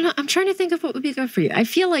 I don't know. I'm trying to think of what would be good for you. I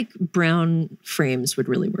feel like brown frames would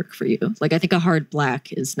really work for you. Like I think a hard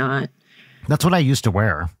black is not. That's what I used to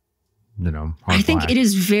wear. Hard I think black. it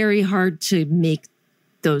is very hard to make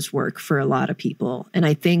those work for a lot of people. And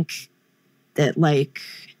I think that like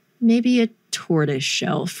maybe a tortoise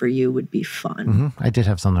shell for you would be fun. Mhm. I did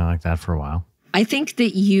have something like that for a while. I think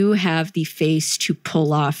that you have the face to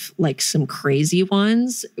pull off like some crazy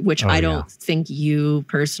ones, which Oh, I yeah. don't think you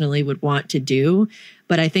personally would want to do.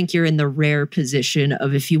 But I think you're in the rare position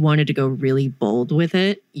of if you wanted to go really bold with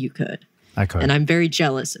it, you could. I could. And I'm very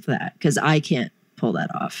jealous of that because I can't pull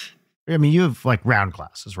that off. I mean, you have like round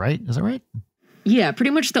glasses, right? Is that right? Yeah, pretty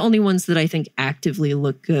much the only ones that I think actively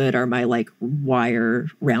look good are my like wire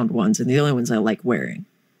round ones and the only ones I like wearing.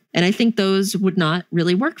 And I think those would not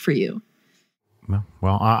really work for you.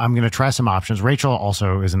 Well, I'm going to try some options. Rachel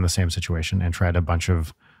also is in the same situation and tried a bunch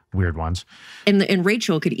of weird ones. And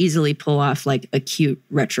Rachel could easily pull off like a cute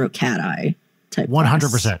retro cat eye type. 100%.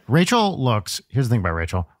 glass. Rachel looks, here's the thing about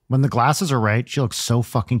Rachel. When the glasses are right, she looks so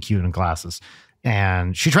fucking cute in glasses.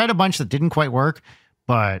 And she tried a bunch that didn't quite work,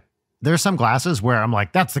 but there's some glasses where I'm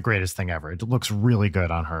like, that's the greatest thing ever. It looks really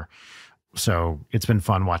good on her. So it's been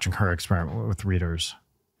fun watching her experiment with readers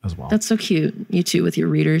as well. That's so cute. You too with your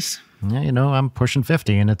readers. Yeah, I'm pushing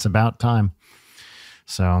 50 and it's about time.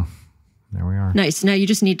 So there we are. Nice. Now you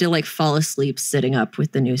just need to like fall asleep sitting up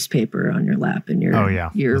with the newspaper on your lap and your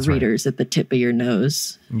your that's right. readers at the tip of your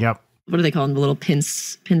nose. Yep. What do they call them? The little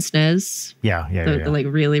pince nez? Yeah. The like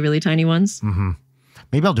really, really tiny ones. Mm-hmm.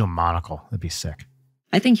 Maybe I'll do a monocle. That'd be sick.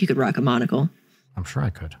 I think you could rock a monocle. I'm sure I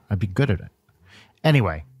could. I'd be good at it.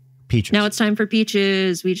 Anyway, peaches. Now it's time for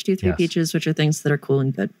peaches. We each do 3 Yes. peaches, which are things that are cool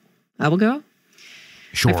and good. I will go.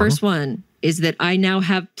 Sure. My first one is that I now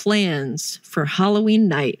have plans for Halloween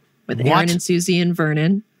night with What? Aaron and Susie and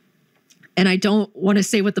Vernon. And I don't want to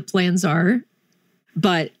say what the plans are,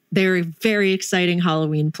 but they're very exciting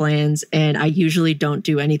Halloween plans. And I usually don't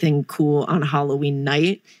do anything cool on Halloween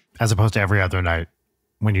night. As opposed to every other night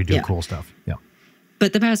when you do Yeah. cool stuff. Yeah.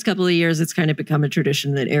 But the past couple of years, it's kind of become a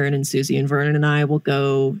tradition that Aaron and Susie and Vernon and I will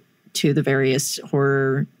go to the various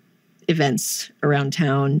horror events around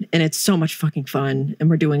town. And it's so much fucking fun. And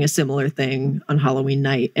we're doing a similar thing on Halloween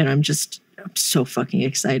night. And I'm so fucking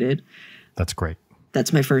excited. That's great.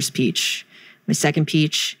 That's my first peach. My second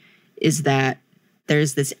peach is that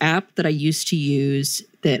there's this app that I used to use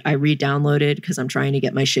that I re-downloaded because I'm trying to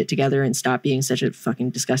get my shit together and stop being such a fucking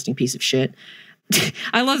disgusting piece of shit.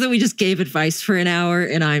 I love that we just gave advice for an hour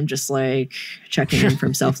and I'm just like checking in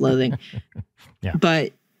from self-loathing. Yeah.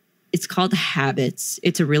 But it's called Habits.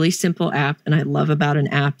 It's a really simple app. And I love about an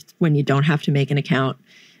app when you don't have to make an account,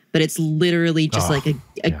 but it's literally just like a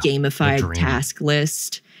yeah. The gamified dream. task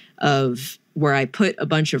list of where I put a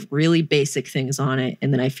bunch of really basic things on it.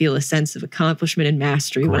 And then I feel a sense of accomplishment and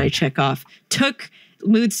mastery when I Great. check off, took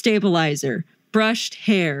mood stabilizer, brushed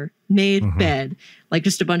hair, made bed, like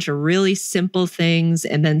just a bunch of really simple things.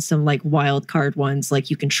 And then some like wild card ones, like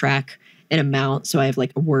you can track an amount. So I have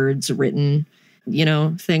like words written,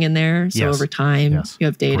 thing in there. So Yes. over time Yes. you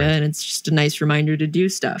have data Great. and it's just a nice reminder to do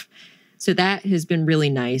stuff. So that has been really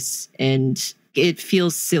nice. And it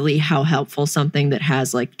feels silly how helpful something that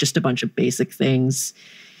has like just a bunch of basic things.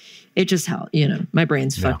 It just helps, my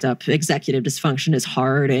brain's Yeah. fucked up. Executive dysfunction is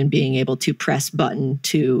hard and being able to press button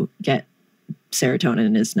to get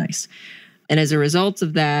serotonin is nice. And as a result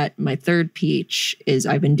of that, my third peach is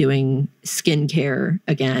I've been doing skincare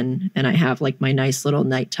again. And I have like my nice little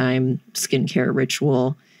nighttime skincare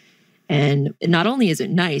ritual. And not only is it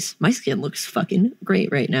nice, my skin looks fucking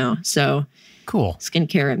great right now. So Cool.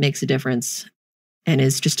 skincare, it makes a difference and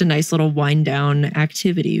is just a nice little wind down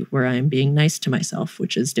activity where I'm being nice to myself,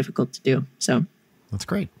 which is difficult to do. So That's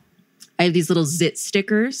great. I have these little zit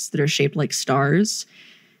stickers that are shaped like stars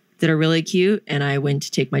that are really cute. And I went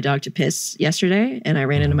to take my dog to piss yesterday and I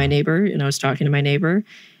ran into my neighbor and I was talking to my neighbor.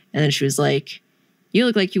 And then she was like, "You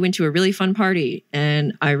look like you went to a really fun party."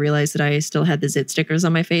 And I realized that I still had the zit stickers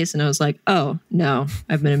on my face. And I was like, "Oh, no,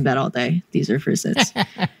 I've been in bed all day. These are for zits."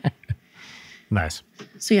 Nice.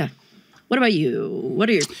 So yeah. What about you? What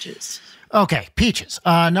are your peaches? Okay, peaches.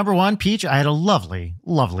 Number one, peach. I had a lovely,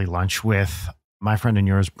 lovely lunch with my friend and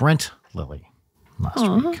yours, Brent Lilly, last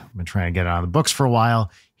Aw. week. I've been trying to get it on the books for a while.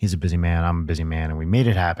 He's a busy man. I'm a busy man. And we made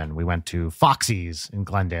it happen. We went to Foxy's in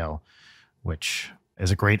Glendale, which is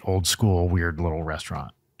a great old school, weird little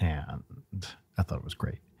restaurant. and I thought it was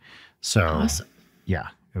great. So Awesome. yeah,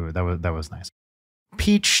 that was nice.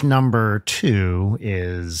 Peach number 2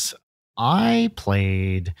 is I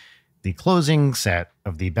played the closing set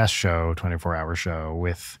of the Best Show 24-hour show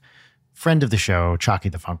with friend of the show, Chalky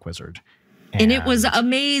the Funk Wizard. And it was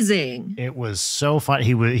amazing. It was so fun.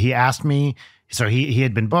 He asked me, so he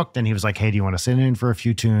had been booked and he was like, hey, do you want to sit in for a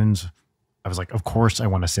few tunes? I was like, of course I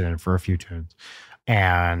want to sit in for a few tunes.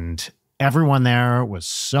 And everyone there was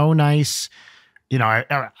so nice. You know,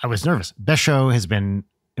 I was nervous. Best Show has been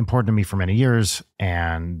important to me for many years.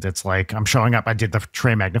 And it's like, I'm showing up. I did the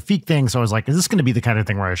Trey Magnifique thing. So I was like, is this going to be the kind of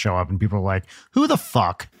thing where I show up and people are like, who the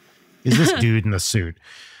fuck is this dude in the suit?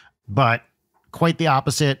 But quite the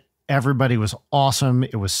opposite. Everybody was awesome.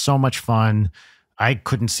 It was so much fun. I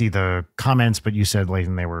couldn't see the comments, but you said,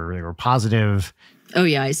 Leighton, they were positive. Oh,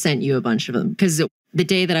 yeah. I sent you a bunch of them because the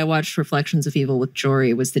day that I watched Reflections of Evil with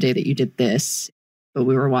Jory was the day that you did this. But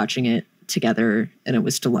we were watching it together and it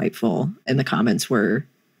was delightful. And the comments were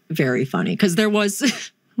very funny because there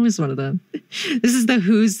was, who was one of them? This is the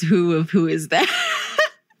who's who of who is that?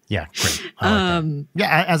 Yeah, great. I like that.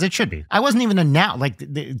 Yeah, as it should be. I wasn't even announced.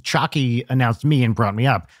 Like, Chalky announced me and brought me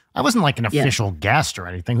up. I wasn't like an official guest or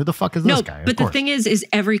anything. Who the fuck is this guy? But the thing is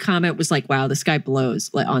every comment was like, wow, this guy blows,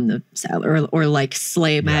 like on the or like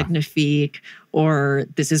Slay Magnifique, or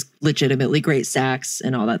this is legitimately great sax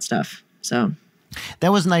and all that stuff. So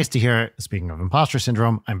that was nice to hear. Speaking of imposter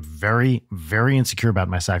syndrome, I'm very, very insecure about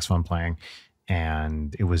my saxophone playing.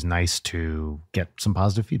 And it was nice to get some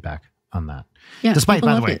positive feedback on that. Yeah, despite,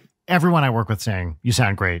 by the way, everyone I work with saying, you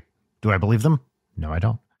sound great. Do I believe them? No, I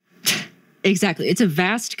don't. Exactly. It's a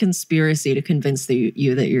vast conspiracy to convince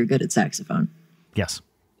you that you're good at saxophone. Yes,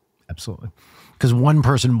 absolutely. Because one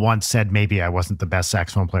person once said maybe I wasn't the best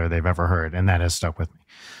saxophone player they've ever heard, and that has stuck with me.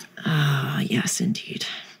 Ah, yes, indeed.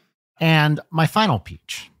 And my final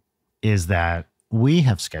peach is that we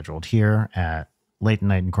have scheduled here at Late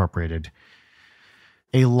Night Incorporated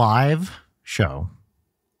a live show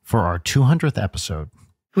for our 200th episode.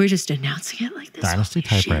 We're just announcing it like this. Dynasty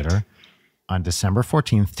Typewriter on December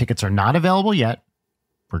 14th. Tickets are not available yet.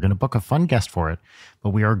 We're going to book a fun guest for it, but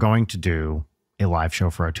we are going to do a live show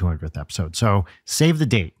for our 200th episode. So save the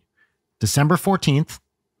date. December 14th,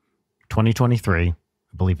 2023. I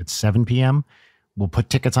believe it's 7 p.m. We'll put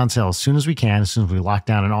tickets on sale as soon as we can, as soon as we lock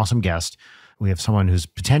down an awesome guest. We have someone who's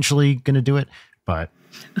potentially going to do it, but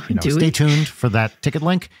stay tuned for that ticket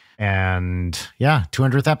link. And yeah,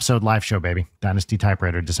 200th episode live show, baby. Dynasty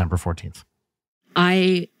Typewriter, December 14th.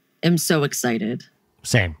 I am so excited.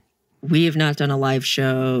 Same. We have not done a live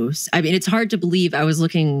show. I mean, it's hard to believe. I was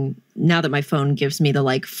looking now that my phone gives me the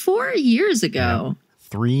 4 years ago.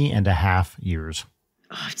 Yeah, 3.5 years.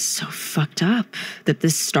 Oh, it's so fucked up that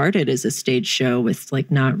this started as a stage show with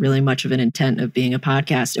not really much of an intent of being a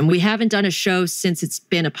podcast. And we haven't done a show since it's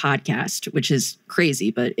been a podcast, which is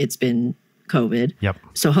crazy, but it's been COVID. Yep.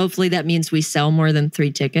 So hopefully that means we sell more than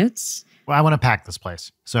 3 tickets. Well, I want to pack this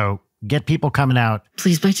place. So get people coming out.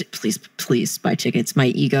 Please buy tickets. My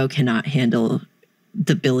ego cannot handle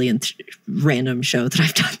the billionth random show that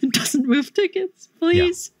I've done that doesn't move tickets.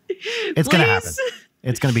 Please. Yeah. It's going to happen.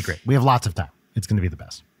 It's going to be great. We have lots of time. It's going to be the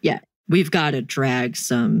best. Yeah. We've got to drag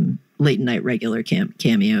some late night regular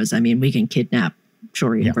cameos. I mean, we can kidnap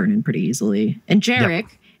Jory and Vernon pretty easily. And Jarek.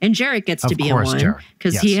 Yep. And Jarek gets to be in one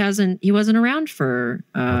because he wasn't around for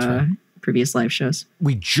previous live shows.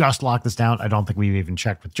 We just locked this down. I don't think we've even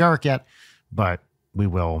checked with Jarek yet, but we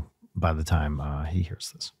will by the time he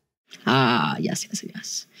hears this.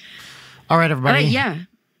 Yes. All right, everybody. All right, yeah.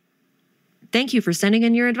 Thank you for sending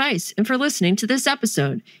in your advice and for listening to this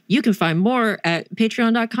episode. You can find more at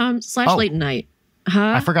patreon.com/late night.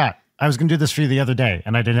 I forgot. I was going to do this for you the other day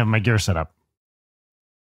and I didn't have my gear set up.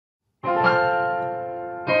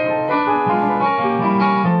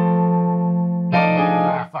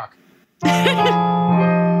 Fuck.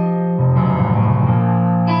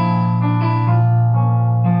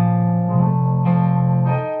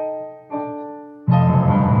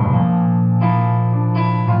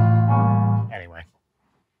 Anyway,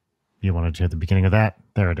 you wanted to at the beginning of that?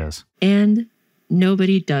 There it is. And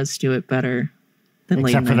nobody does do it better than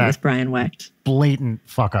Late Night with Brian Wecht. Blatant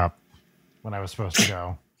fuck up when I was supposed to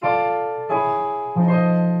go.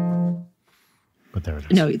 But there it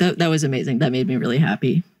is. No, that was amazing. That made me really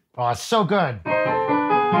happy. Oh, it's so good.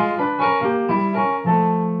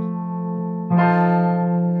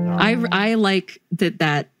 I like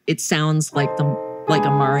that it sounds like a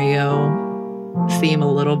Mario theme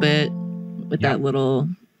a little bit with that little.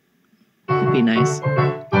 It'd be nice.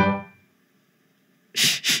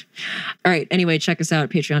 All right. Anyway, check us out at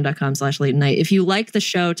patreon.com/late night. If you like the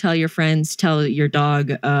show, tell your friends, tell your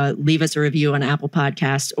dog, leave us a review on Apple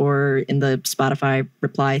Podcasts or in the Spotify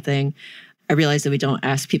reply thing. I realize that we don't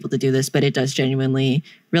ask people to do this, but it does genuinely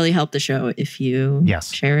really help the show if you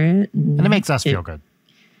share it. And it makes us feel good.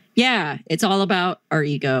 Yeah. It's all about our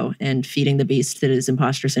ego and feeding the beast that is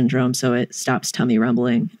imposter syndrome so it stops tummy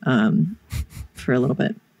rumbling for a little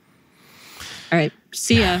bit. All right.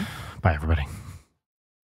 See ya. Bye, everybody.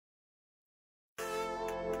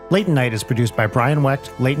 Leighton Night is produced by Brian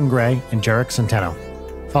Wecht, Leighton Gray, and Jarek Centeno.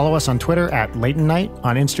 Follow us on Twitter at Leighton Night,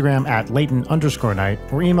 on Instagram at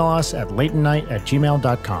Leighton_Night, or email us at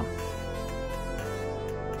leightonnight@gmail.com.